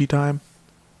sleepy time.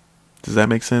 Does that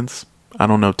make sense? I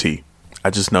don't know tea.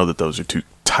 I just know that those are two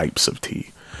types of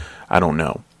tea. I don't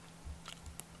know.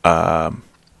 And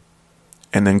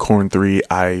then Korn 3,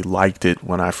 I liked it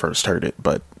when I first heard it,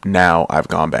 but now I've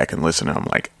gone back and listened and I'm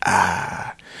like,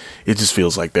 it just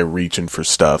feels like they're reaching for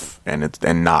stuff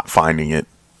and not finding it.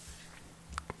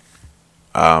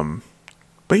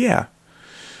 But yeah,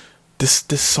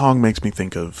 this song makes me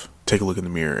think of Take a Look in the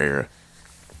Mirror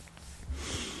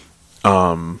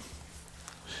era.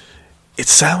 It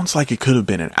sounds like it could have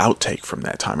been an outtake from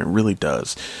that time. It really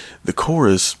does. The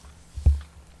chorus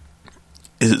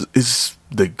is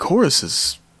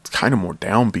kind of more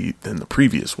downbeat than the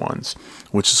previous ones,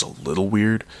 which is a little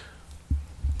weird.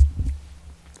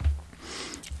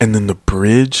 And then the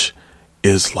bridge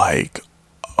is like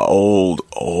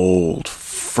old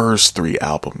first 3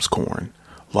 albums Korn.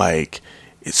 Like,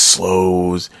 it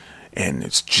slows and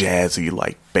it's jazzy,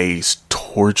 like bass,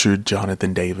 tortured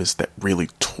Jonathan Davis that really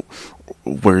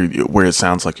where it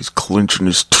sounds like he's clenching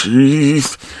his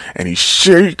teeth and he's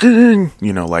shaking,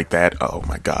 like that. Oh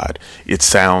my god. It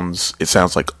sounds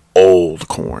like old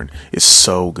Korn. It's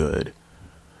so good.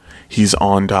 He's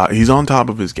on top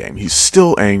of his game. He's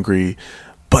still angry,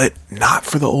 but not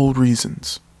for the old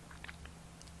reasons.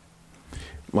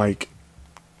 Like,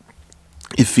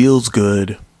 it feels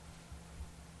good.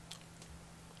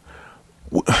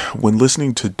 When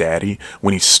listening to Daddy,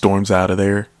 when he storms out of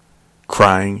there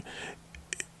crying,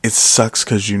 it sucks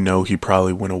because he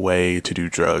probably went away to do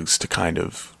drugs to kind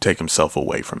of take himself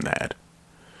away from that.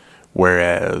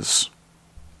 Whereas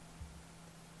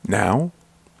now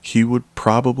he would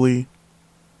probably,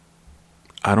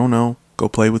 I don't know, go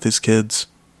play with his kids,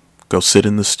 go sit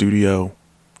in the studio,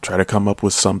 try to come up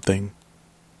with something,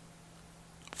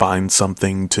 find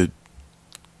something to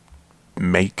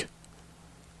make,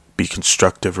 be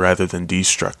constructive rather than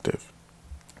destructive.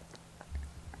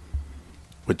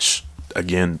 Which,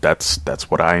 again,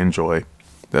 that's what I enjoy.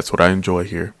 That's what I enjoy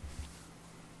here.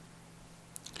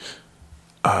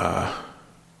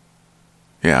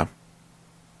 Yeah.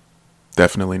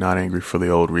 Definitely not angry for the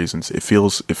old reasons. It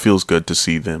feels good to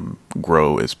see them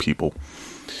grow as people.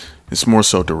 It's more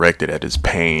so directed at his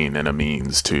pain and a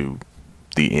means to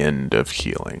the end of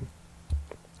healing.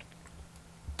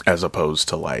 As opposed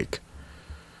to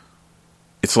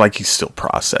it's like he's still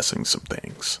processing some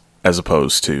things. As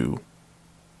opposed to,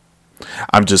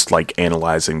 I'm just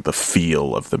analyzing the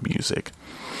feel of the music.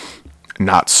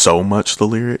 Not so much the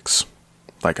lyrics.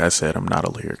 Like I said, I'm not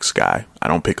a lyrics guy. I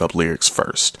don't pick up lyrics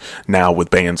first. Now with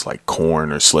bands like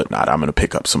Korn or Slipknot, I'm going to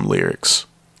pick up some lyrics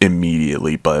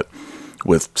immediately. But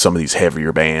with some of these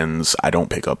heavier bands, I don't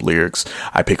pick up lyrics.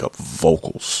 I pick up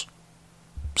vocals.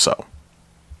 So,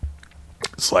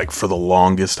 it's for the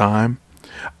longest time,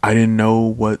 I didn't know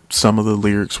what some of the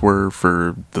lyrics were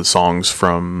for the songs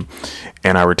from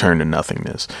And I Return to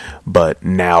Nothingness. But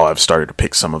now I've started to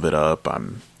pick some of it up.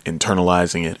 I'm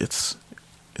internalizing it. It's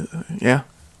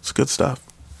good stuff.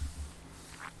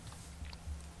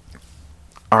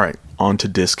 Alright, on to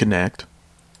Disconnect.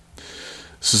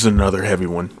 This is another heavy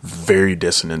one. Very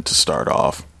dissonant to start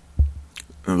off.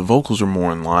 The vocals are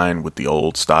more in line with the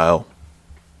old style.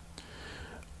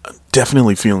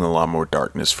 Definitely feeling a lot more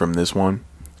darkness from this one.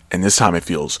 And this time it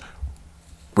feels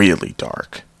really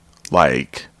dark.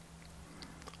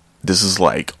 This is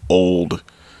old.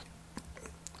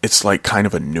 It's kind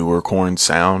of a newer Korn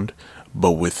sound,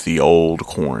 but with the old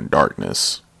Korn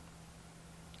darkness.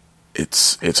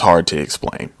 it's hard to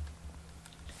explain.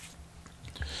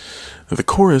 The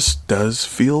chorus does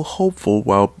feel hopeful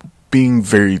while being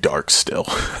very dark still.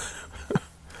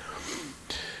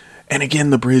 And again,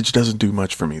 the bridge doesn't do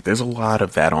much for me. There's a lot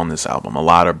of that on this album. A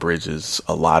lot of bridges,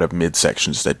 a lot of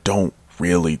midsections that don't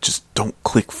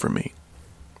click for me.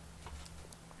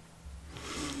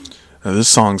 Now, this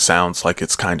song sounds like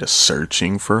it's kind of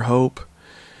searching for hope.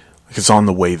 Like it's on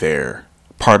the way there.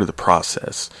 Part of the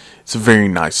process. It's a very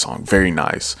nice song. Very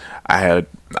nice. I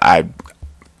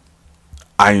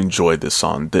enjoyed this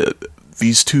song.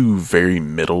 These two very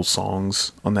middle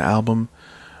songs on the album,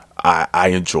 I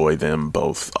enjoy them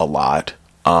both a lot.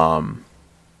 I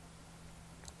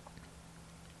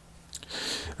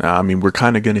mean, we're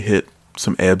kind of going to hit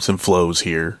some ebbs and flows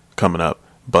here coming up,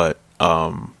 but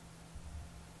I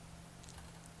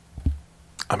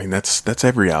mean, that's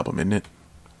every album, isn't it?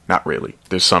 Not really.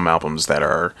 There's some albums that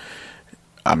are,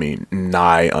 I mean,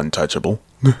 nigh untouchable.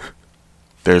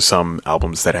 There's some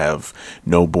albums that have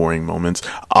no boring moments.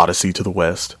 Odyssey to the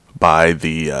West by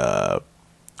the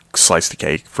Slice the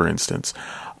Cake, for instance.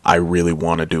 I really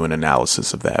want to do an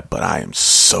analysis of that, but I am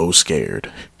so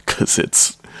scared because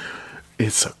it's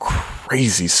a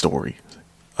crazy story.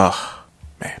 Ugh,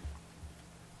 man.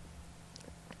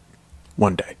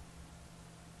 One day.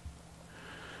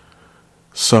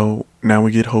 So now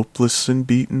we get Hopeless and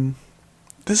Beaten.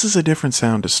 This is a different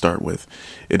sound to start with.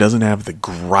 It doesn't have the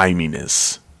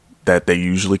griminess that they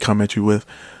usually come at you with.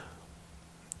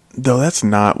 Though that's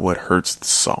not what hurts the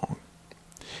song.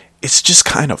 It's just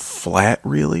kind of flat,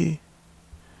 really.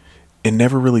 It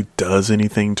never really does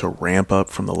anything to ramp up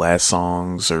from the last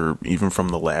songs or even from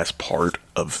the last part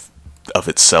of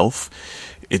itself.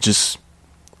 It just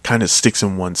kind of sticks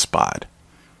in one spot.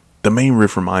 The main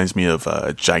riff reminds me of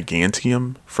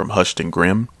Gigantium from Hushed and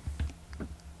Grim.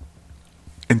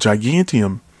 And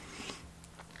Gigantium,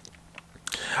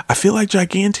 I feel like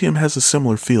Gigantium has a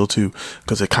similar feel too,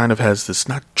 because it kind of has this,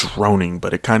 not droning,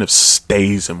 but it kind of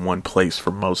stays in one place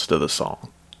for most of the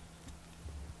song.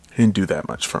 It didn't do that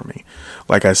much for me.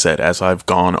 Like I said, as I've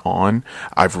gone on,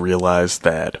 I've realized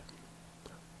that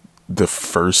the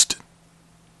first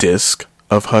disc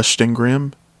of Hushed and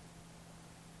Grim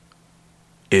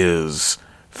is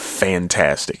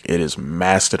fantastic. It is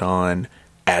Mastodon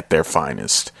at their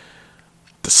finest.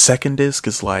 The second disc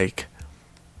is like,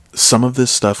 some of this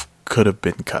stuff could have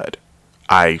been cut.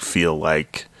 I feel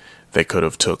like they could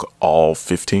have took all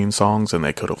 15 songs and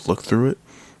they could have looked through it,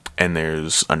 and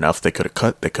there's enough they could have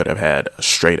cut. They could have had a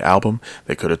straight album.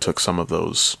 They could have took some of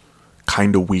those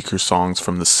kind of weaker songs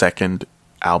from the second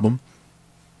album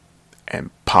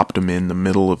and popped them in the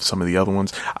middle of some of the other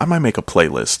ones. I might make a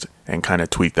playlist and kind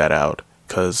of tweet that out,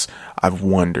 because I've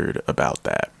wondered about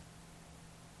that.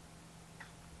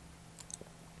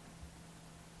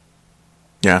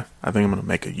 Yeah, I think I'm going to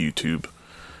make a YouTube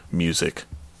music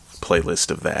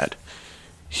playlist of that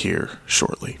here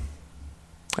shortly.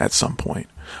 At some point.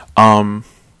 Now,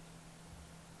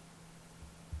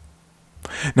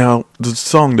 the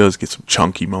song does get some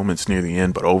chunky moments near the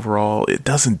end, but overall, it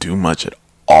doesn't do much at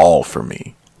all for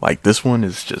me. Like, this one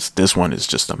is just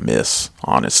a miss,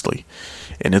 honestly.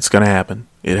 And it's gonna happen.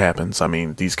 It happens. I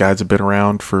mean, these guys have been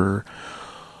around for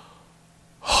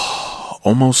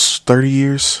almost 30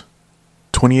 years.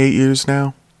 28 years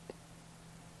now.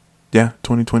 Yeah,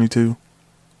 2022.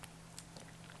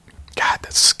 God,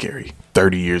 that's scary.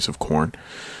 30 years of Korn.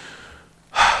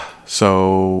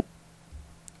 So,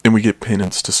 then we get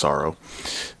Penance to Sorrow.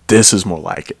 This is more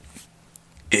like it.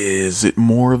 Is it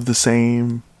more of the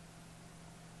same?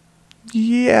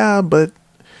 Yeah, but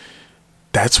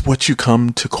that's what you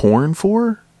come to Korn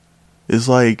for? Is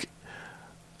like,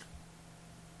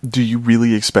 do you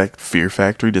really expect Fear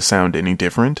Factory to sound any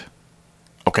different?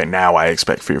 Okay, now I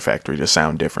expect Fear Factory to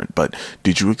sound different, but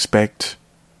did you expect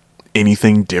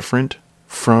anything different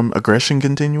from Aggression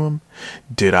Continuum?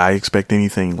 Did I expect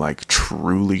anything like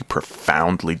truly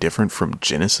profoundly different from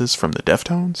Genesis from the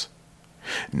Deftones?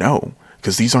 No,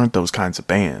 because these aren't those kinds of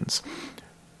bands.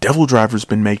 Devil Driver's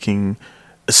been making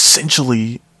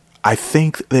essentially, I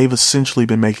think they've essentially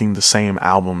been making the same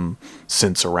album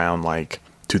since around like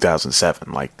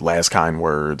 2007, like Last Kind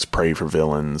Words, Pray for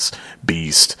Villains,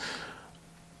 Beast.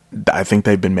 I think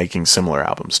they've been making similar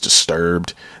albums.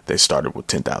 Disturbed, they started with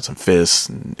 10,000 Fists,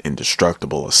 and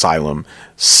Indestructible, Asylum,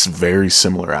 very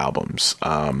similar albums.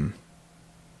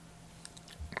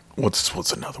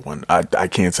 What's another one? I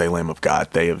can't say Lamb of God.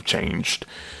 They have changed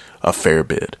a fair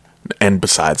bit. And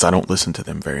besides, I don't listen to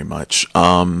them very much.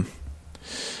 There's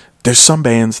some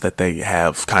bands that they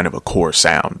have kind of a core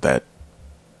sound that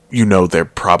you know they're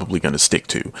probably going to stick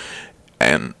to.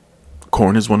 And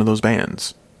Korn is one of those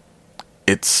bands.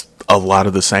 it's a lot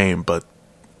of the same, but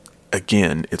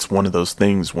again, it's one of those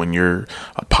things when you're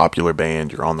a popular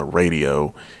band, you're on the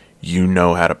radio, you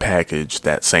know how to package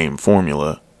that same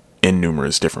formula in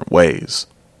numerous different ways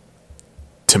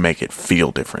to make it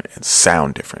feel different and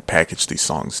sound different, package these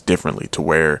songs differently to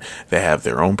where they have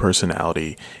their own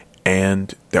personality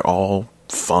and they're all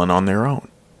fun on their own.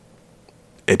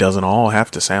 It doesn't all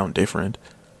have to sound different.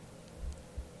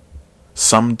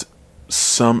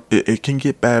 It can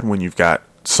get bad when you've got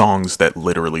songs that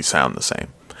literally sound the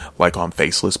same. Like on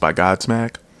Faceless by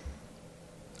Godsmack.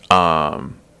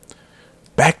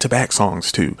 Back-to-back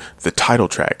songs too. The title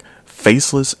track,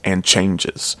 Faceless and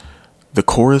Changes. The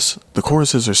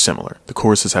choruses are similar. The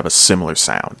choruses have a similar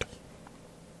sound.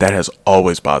 That has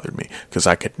always bothered me because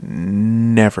I could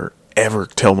never, ever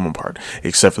tell them apart,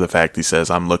 except for the fact he says,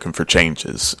 I'm looking for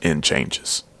changes in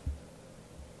changes.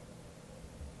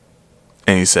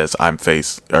 And he says,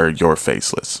 you're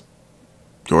faceless.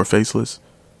 You're faceless?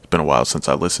 It's been a while since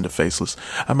I listened to Faceless.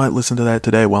 I might listen to that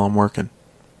today while I'm working.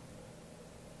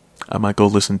 I might go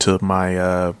listen to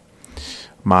my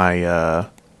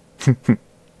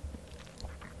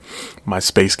my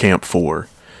Space Camp 4.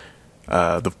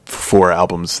 The 4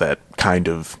 albums that kind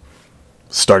of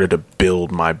started to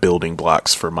build my building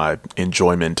blocks for my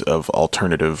enjoyment of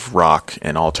alternative rock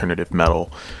and alternative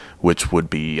metal, which would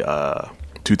be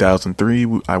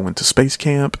 2003, I went to Space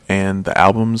Camp, and the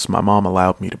albums my mom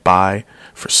allowed me to buy,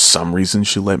 for some reason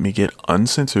she let me get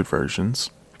uncensored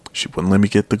versions. She wouldn't let me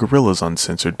get the Gorillaz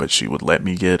uncensored, but she would let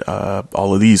me get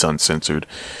all of these uncensored.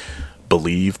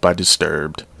 Believe by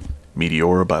Disturbed,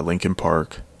 Meteora by Linkin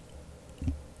Park,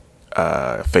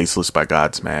 Faceless by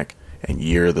Godsmack, and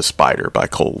Year of the Spider by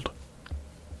Cold.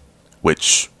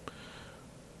 Which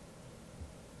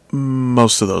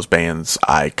most of those bands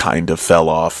I kind of fell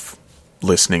off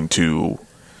listening to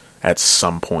at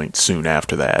some point soon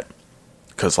after that,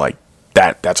 because like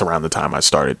that's around the time I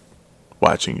started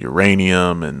watching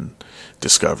Uranium and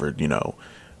discovered,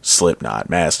 Slipknot,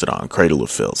 Mastodon, Cradle of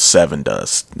Filth,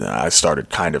 Sevendust. I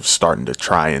started starting to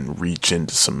try and reach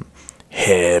into some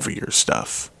heavier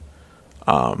stuff.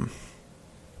 But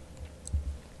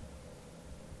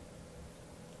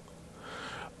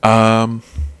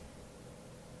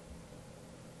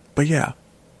yeah,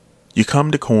 you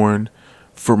come to Korn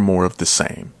for more of the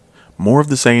same. More of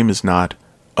the same is not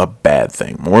a bad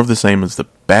thing. More of the same is the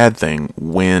bad thing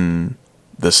when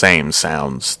the same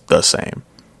sounds the same.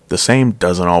 The same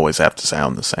doesn't always have to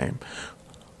sound the same.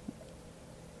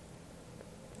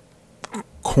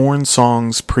 Korn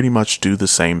songs pretty much do the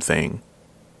same thing.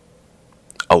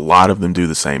 A lot of them do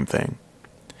the same thing.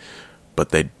 But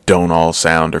they don't all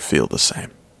sound or feel the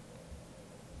same.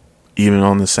 Even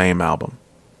on the same album.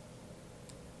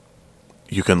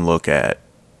 You can look at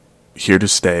Here to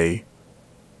Stay,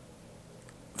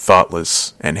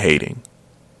 Thoughtless, and Hating.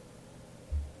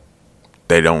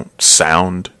 They don't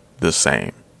sound the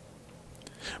same.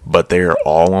 But they are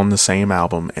all on the same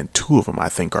album, and 2 of them I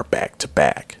think are back to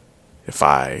back, if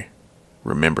I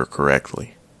remember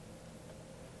correctly.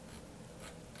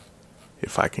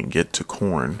 If I can get to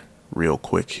Korn real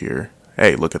quick here.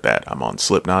 Hey, look at that. I'm on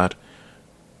Slipknot.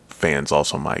 Fans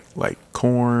also might like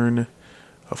Korn,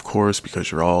 of course,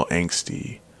 because you're all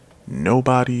angsty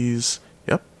nobodies.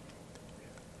 Yep.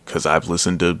 Because I've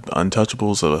listened to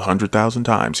Untouchables 100,000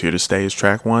 times. Here to Stay is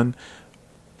track 1.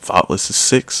 Thoughtless is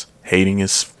 6. Hating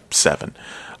is 7.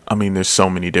 I mean, there's so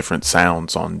many different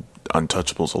sounds on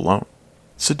Untouchables alone.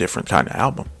 It's a different kind of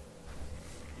album.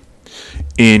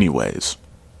 Anyways,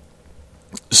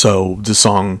 so this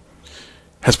song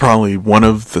has probably one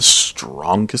of the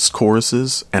strongest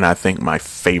choruses, and I think my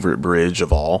favorite bridge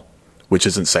of all, which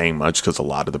isn't saying much because a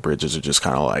lot of the bridges are just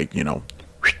kind of like,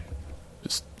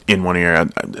 just in one ear,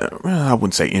 I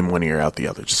wouldn't say in one ear, out the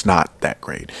other, just not that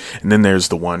great. And then there's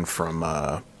the one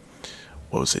from,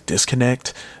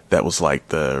 Disconnect? That was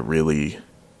like what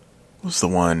was the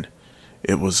one?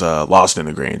 It was Lost in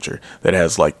the Grandeur, that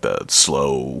has like the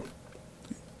slow,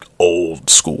 old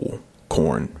school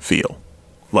Korn feel.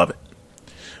 Love it.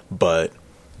 But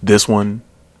this one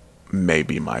may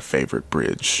be my favorite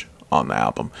bridge on the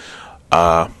album.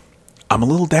 I'm a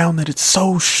little down that it's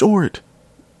so short.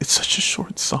 It's such a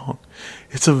short song.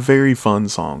 It's a very fun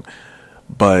song,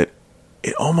 but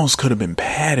it almost could have been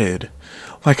padded.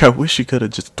 Like, I wish you could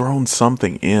have just thrown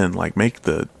something in, like make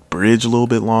the bridge a little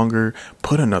bit longer,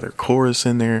 put another chorus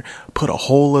in there, put a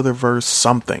whole other verse,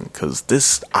 something. Because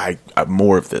I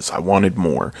more of this. I wanted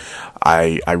more.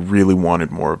 I really wanted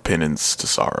more of Penance to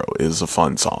Sorrow. It is a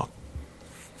fun song.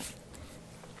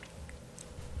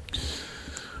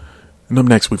 And up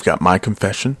next, we've got My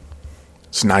Confession.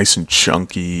 It's nice and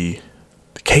chunky.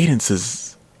 The cadence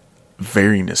is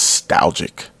very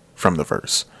nostalgic from the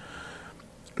verse.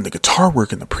 And the guitar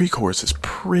work in the pre-chorus is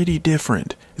pretty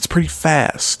different. It's pretty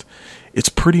fast. It's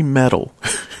pretty metal.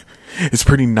 It's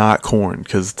pretty not Korn,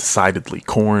 because decidedly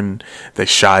Korn, they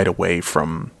shied away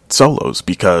from solos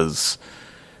because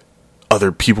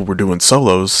other people were doing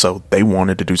solos, so they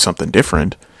wanted to do something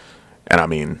different. And I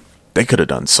mean, they could have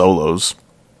done solos.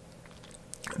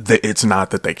 It's not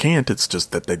that they can't, it's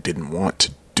just that they didn't want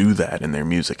to do that in their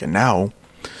music. And now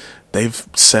they've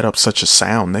set up such a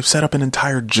sound. They've set up an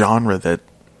entire genre that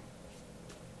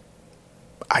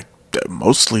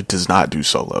mostly does not do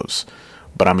solos.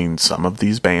 But I mean, some of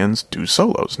these bands do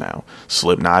solos now.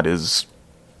 Slipknot is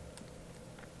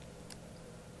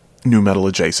nu metal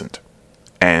adjacent,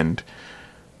 and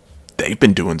they've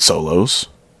been doing solos.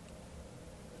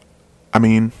 I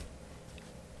mean,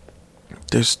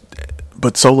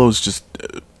 but solos just,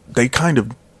 they kind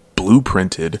of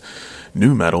blueprinted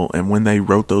nu metal, and when they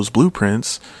wrote those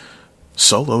blueprints,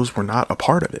 solos were not a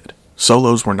part of it.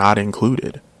 Solos were not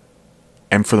included.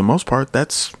 And for the most part,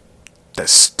 that's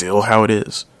still how it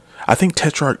is. I think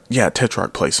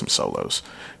Tetrarch plays some solos,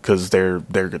 because their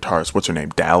guitarist, what's her name,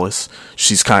 Dallas,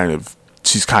 she's kind of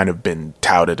been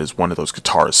touted as one of those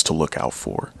guitarists to look out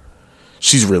for.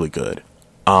 She's really good.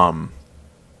 Now,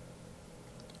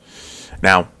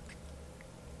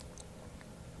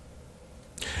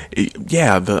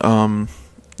 the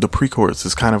pre-chorus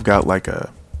has kind of got like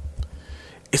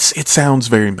it sounds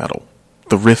very metal.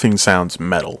 The riffing sounds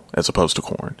metal as opposed to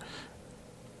Korn.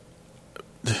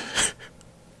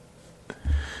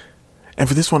 And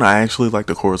for this one, I actually like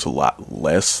the chorus a lot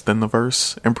less than the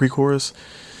verse and pre-chorus.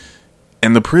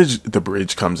 And the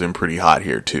bridge comes in pretty hot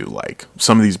here too. Like,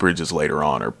 some of these bridges later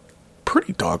on are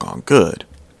pretty doggone good.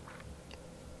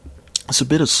 It's a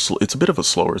bit of a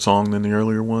slower song than the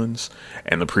earlier ones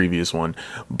and the previous one,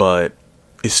 but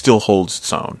it still holds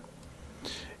its own.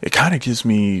 It kind of gives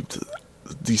me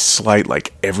these slight,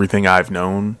 like, Everything I've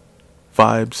Known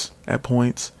vibes at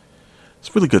points.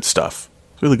 It's really good stuff.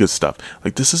 It's really good stuff.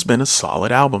 Like, this has been a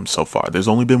solid album so far. There's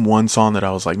only been one song that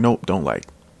I was like, nope, don't like.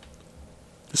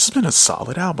 This has been a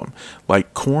solid album.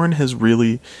 Like, Korn has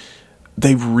they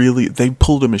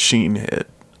pulled a Machine Head.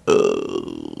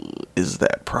 Is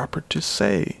that proper to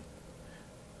say?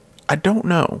 I don't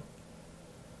know.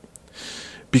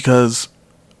 Because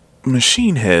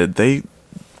Machine Head, they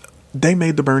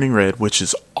made The Burning Red, which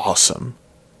is awesome.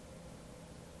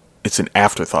 It's an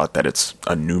afterthought that it's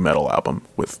a nu metal album,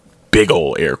 with big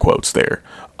ol' air quotes there.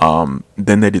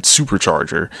 Then they did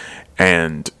Supercharger,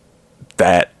 and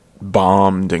that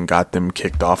bombed and got them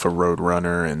kicked off of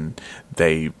Roadrunner, and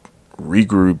they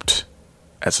regrouped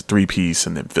as a 3-piece,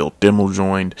 and then Phil Demmel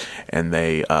joined, and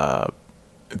they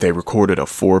recorded a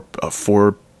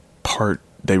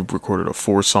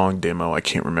 4-song demo. I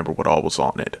can't remember what all was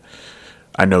on it.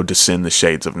 I know Descend the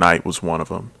Shades of Night was one of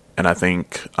them. And I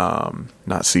think,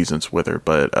 not Seasons Wither,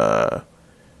 but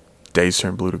Days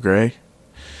Turn Blue to Gray.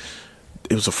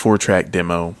 It was a 4-track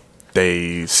demo.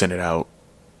 They sent it out.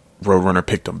 Roadrunner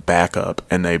picked them back up,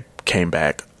 and they came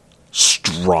back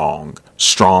strong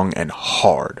and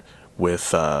hard with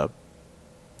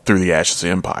Through the Ashes of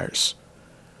Empires.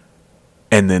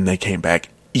 And then they came back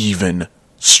even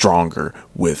stronger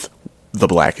with The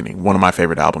Blackening, one of my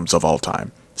favorite albums of all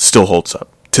time. Still holds up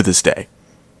to this day.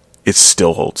 It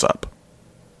still holds up.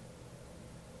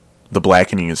 The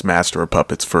Blackening is master of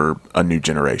puppets for a new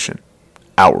generation.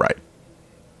 Outright.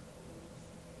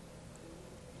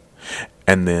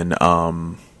 And then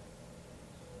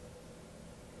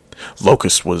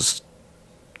Locust was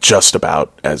just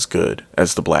about as good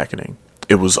as The Blackening.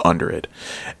 It was under it.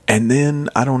 And then,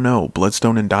 I don't know,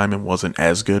 Bloodstone and Diamond wasn't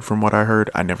as good from what I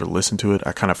heard. I never listened to it.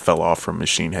 I kind of fell off from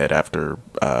Machine Head after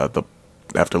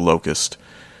Locust.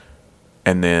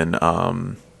 And then,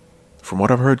 from what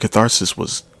I've heard, Catharsis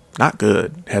was not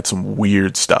good. Had some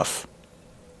weird stuff.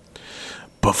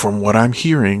 But from what I'm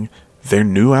hearing, their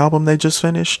new album they just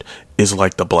finished is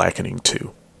like The Blackening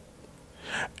 2.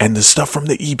 And the stuff from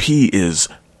the EP is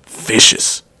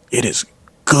vicious. It is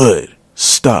good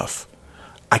stuff.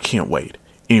 I can't wait.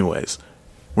 Anyways,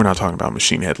 we're not talking about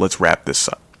Machine Head. Let's wrap this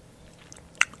up.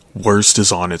 Worst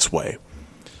is on its way.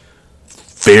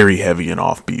 Very heavy and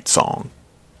offbeat song.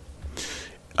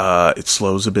 It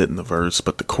slows a bit in the verse,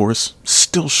 but the chorus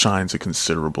still shines a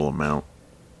considerable amount.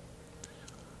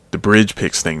 The bridge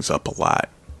picks things up a lot.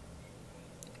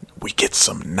 We get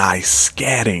some nice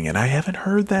scatting, and I haven't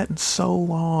heard that in so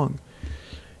long.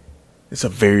 There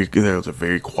was a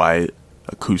very quiet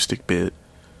acoustic bit,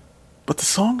 but the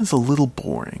song is a little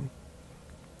boring.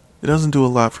 It doesn't do a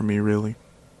lot for me, really.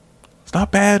 It's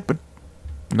not bad, but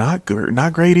not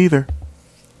great either.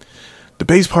 The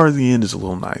bass part of the end is a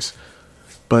little nice.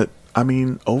 But, I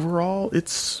mean, overall,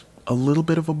 it's a little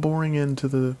bit of a boring end to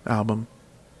the album.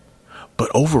 But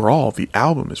overall, the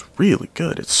album is really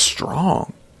good. It's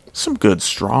strong. Some good,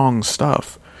 strong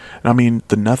stuff. And I mean,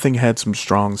 the Nothing had some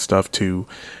strong stuff too.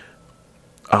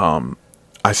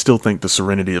 I still think the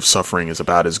Serenity of Suffering is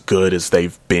about as good as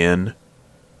they've been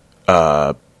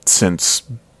since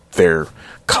their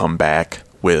comeback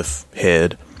with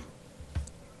Head.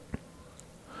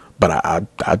 But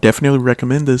I definitely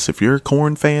recommend this. If you're a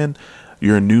Korn fan,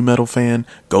 you're a nu metal fan,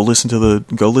 go listen to the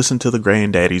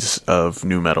granddaddies of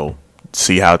nu metal.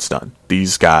 See how it's done.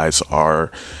 These guys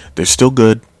they're still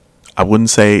good. I wouldn't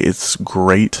say it's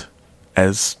great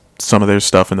as some of their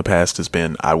stuff in the past has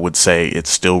been. I would say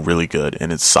it's still really good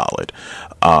and it's solid.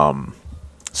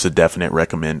 It's a definite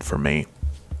recommend for me.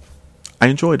 I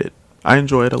enjoyed it. I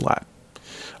enjoy it a lot.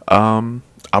 I'll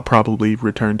probably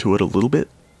return to it a little bit,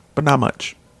 but not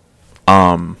much.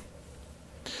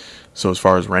 So as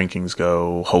far as rankings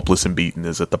go, Hopeless and Beaten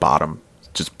is at the bottom.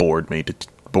 It just bored me.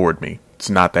 It's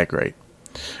not that great.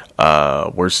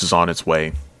 Worst is on its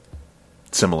way.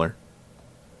 Similar.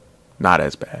 Not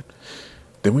as bad.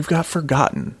 Then we've got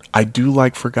Forgotten. I do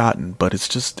like Forgotten, but it's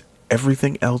just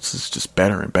everything else is just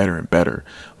better and better and better.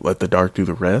 Let the Dark Do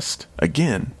the Rest.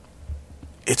 Again,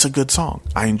 it's a good song.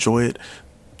 I enjoy it.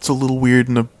 It's a little weird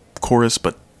in the chorus,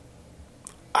 but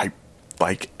I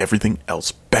like everything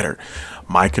else better.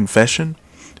 My Confession.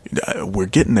 We're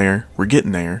getting there.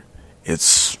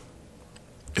 It's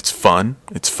fun.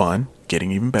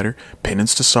 Getting even better.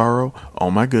 Penance to Sorrow.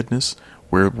 Oh my goodness.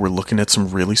 We're looking at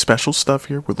some really special stuff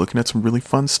here. We're looking at some really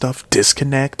fun stuff.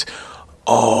 Disconnect.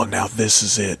 Oh, now this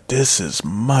is it. This is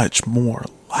much more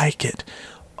like it.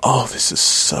 Oh, this is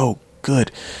so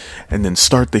good. And then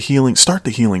Start the Healing. Start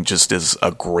the Healing just is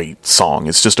a great song.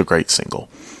 It's just a great single.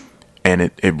 And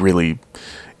it really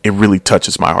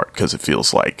touches my heart because it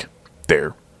feels like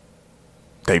they've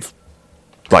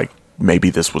like maybe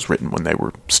this was written when they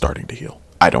were starting to heal.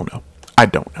 I don't know.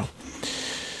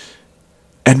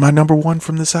 And my number one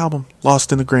from this album,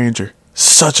 Lost in the Grandeur.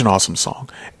 Such an awesome song.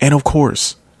 And of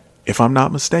course, if I'm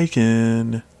not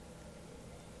mistaken,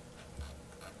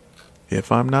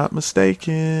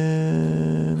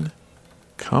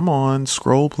 come on,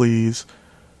 scroll please.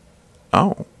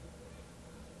 Oh.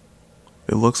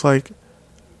 It looks like,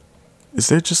 is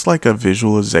there just like a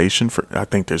visualization I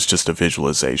think there's just a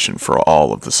visualization for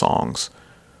all of the songs.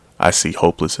 I see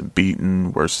Hopeless and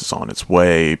Beaten, Worst is on its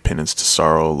way, Penance to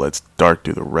Sorrow, Let's Dark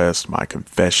Do the Rest, My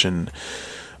Confession.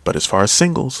 But as far as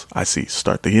singles, I see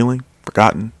Start the Healing,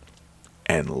 Forgotten,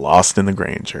 and Lost in the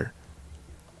Grandeur.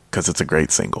 Because it's a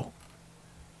great single.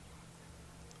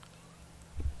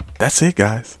 That's it,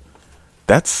 guys.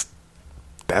 That's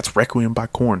Requiem by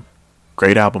Korn.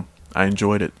 Great album. I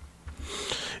enjoyed it.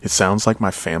 It sounds like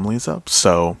my family is up,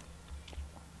 so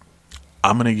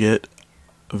I'm going to get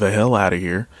the hell out of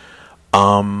here.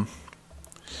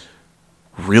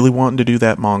 Really wanting to do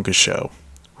that manga show.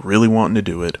 Really wanting to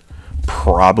do it.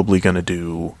 Probably going to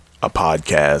do a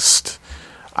podcast.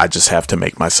 I just have to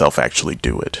make myself actually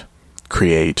do it.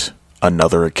 Create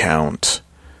another account.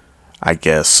 I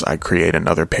guess I create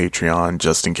another Patreon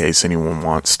just in case anyone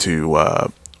wants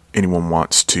to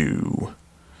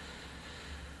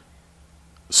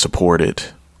support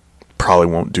it. Probably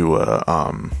won't do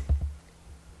a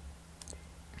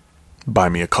buy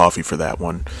me a coffee for that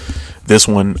one. This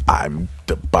one,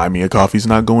 the buy me a coffee's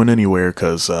not going anywhere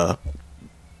because I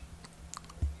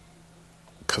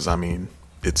mean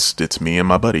it's me and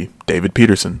my buddy David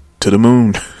Peterson to the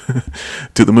moon,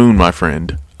 to the moon, my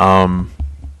friend.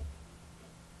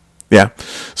 Yeah.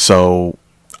 So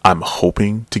I'm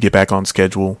hoping to get back on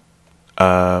schedule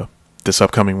this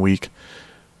upcoming week.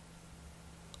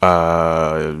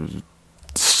 This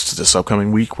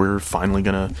upcoming week, we're finally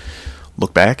gonna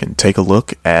look back and take a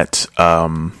look at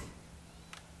one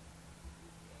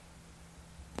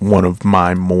of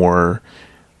my more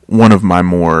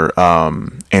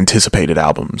anticipated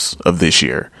albums of this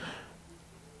year,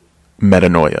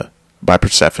 Metanoia by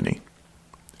Persephone.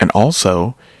 And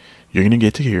also, you're going to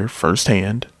get to hear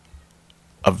firsthand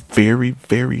a very,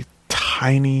 very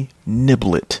tiny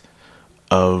niblet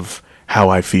of how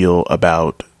I feel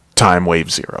about Time Wave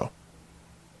Zero.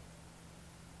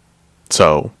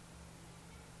 So,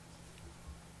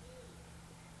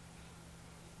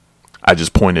 I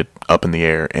just pointed up in the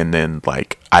air and then,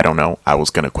 like, I don't know, I was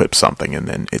going to quip something and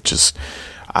then it just,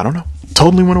 I don't know,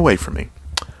 totally went away from me.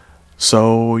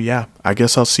 So, yeah, I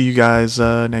guess I'll see you guys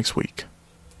next week.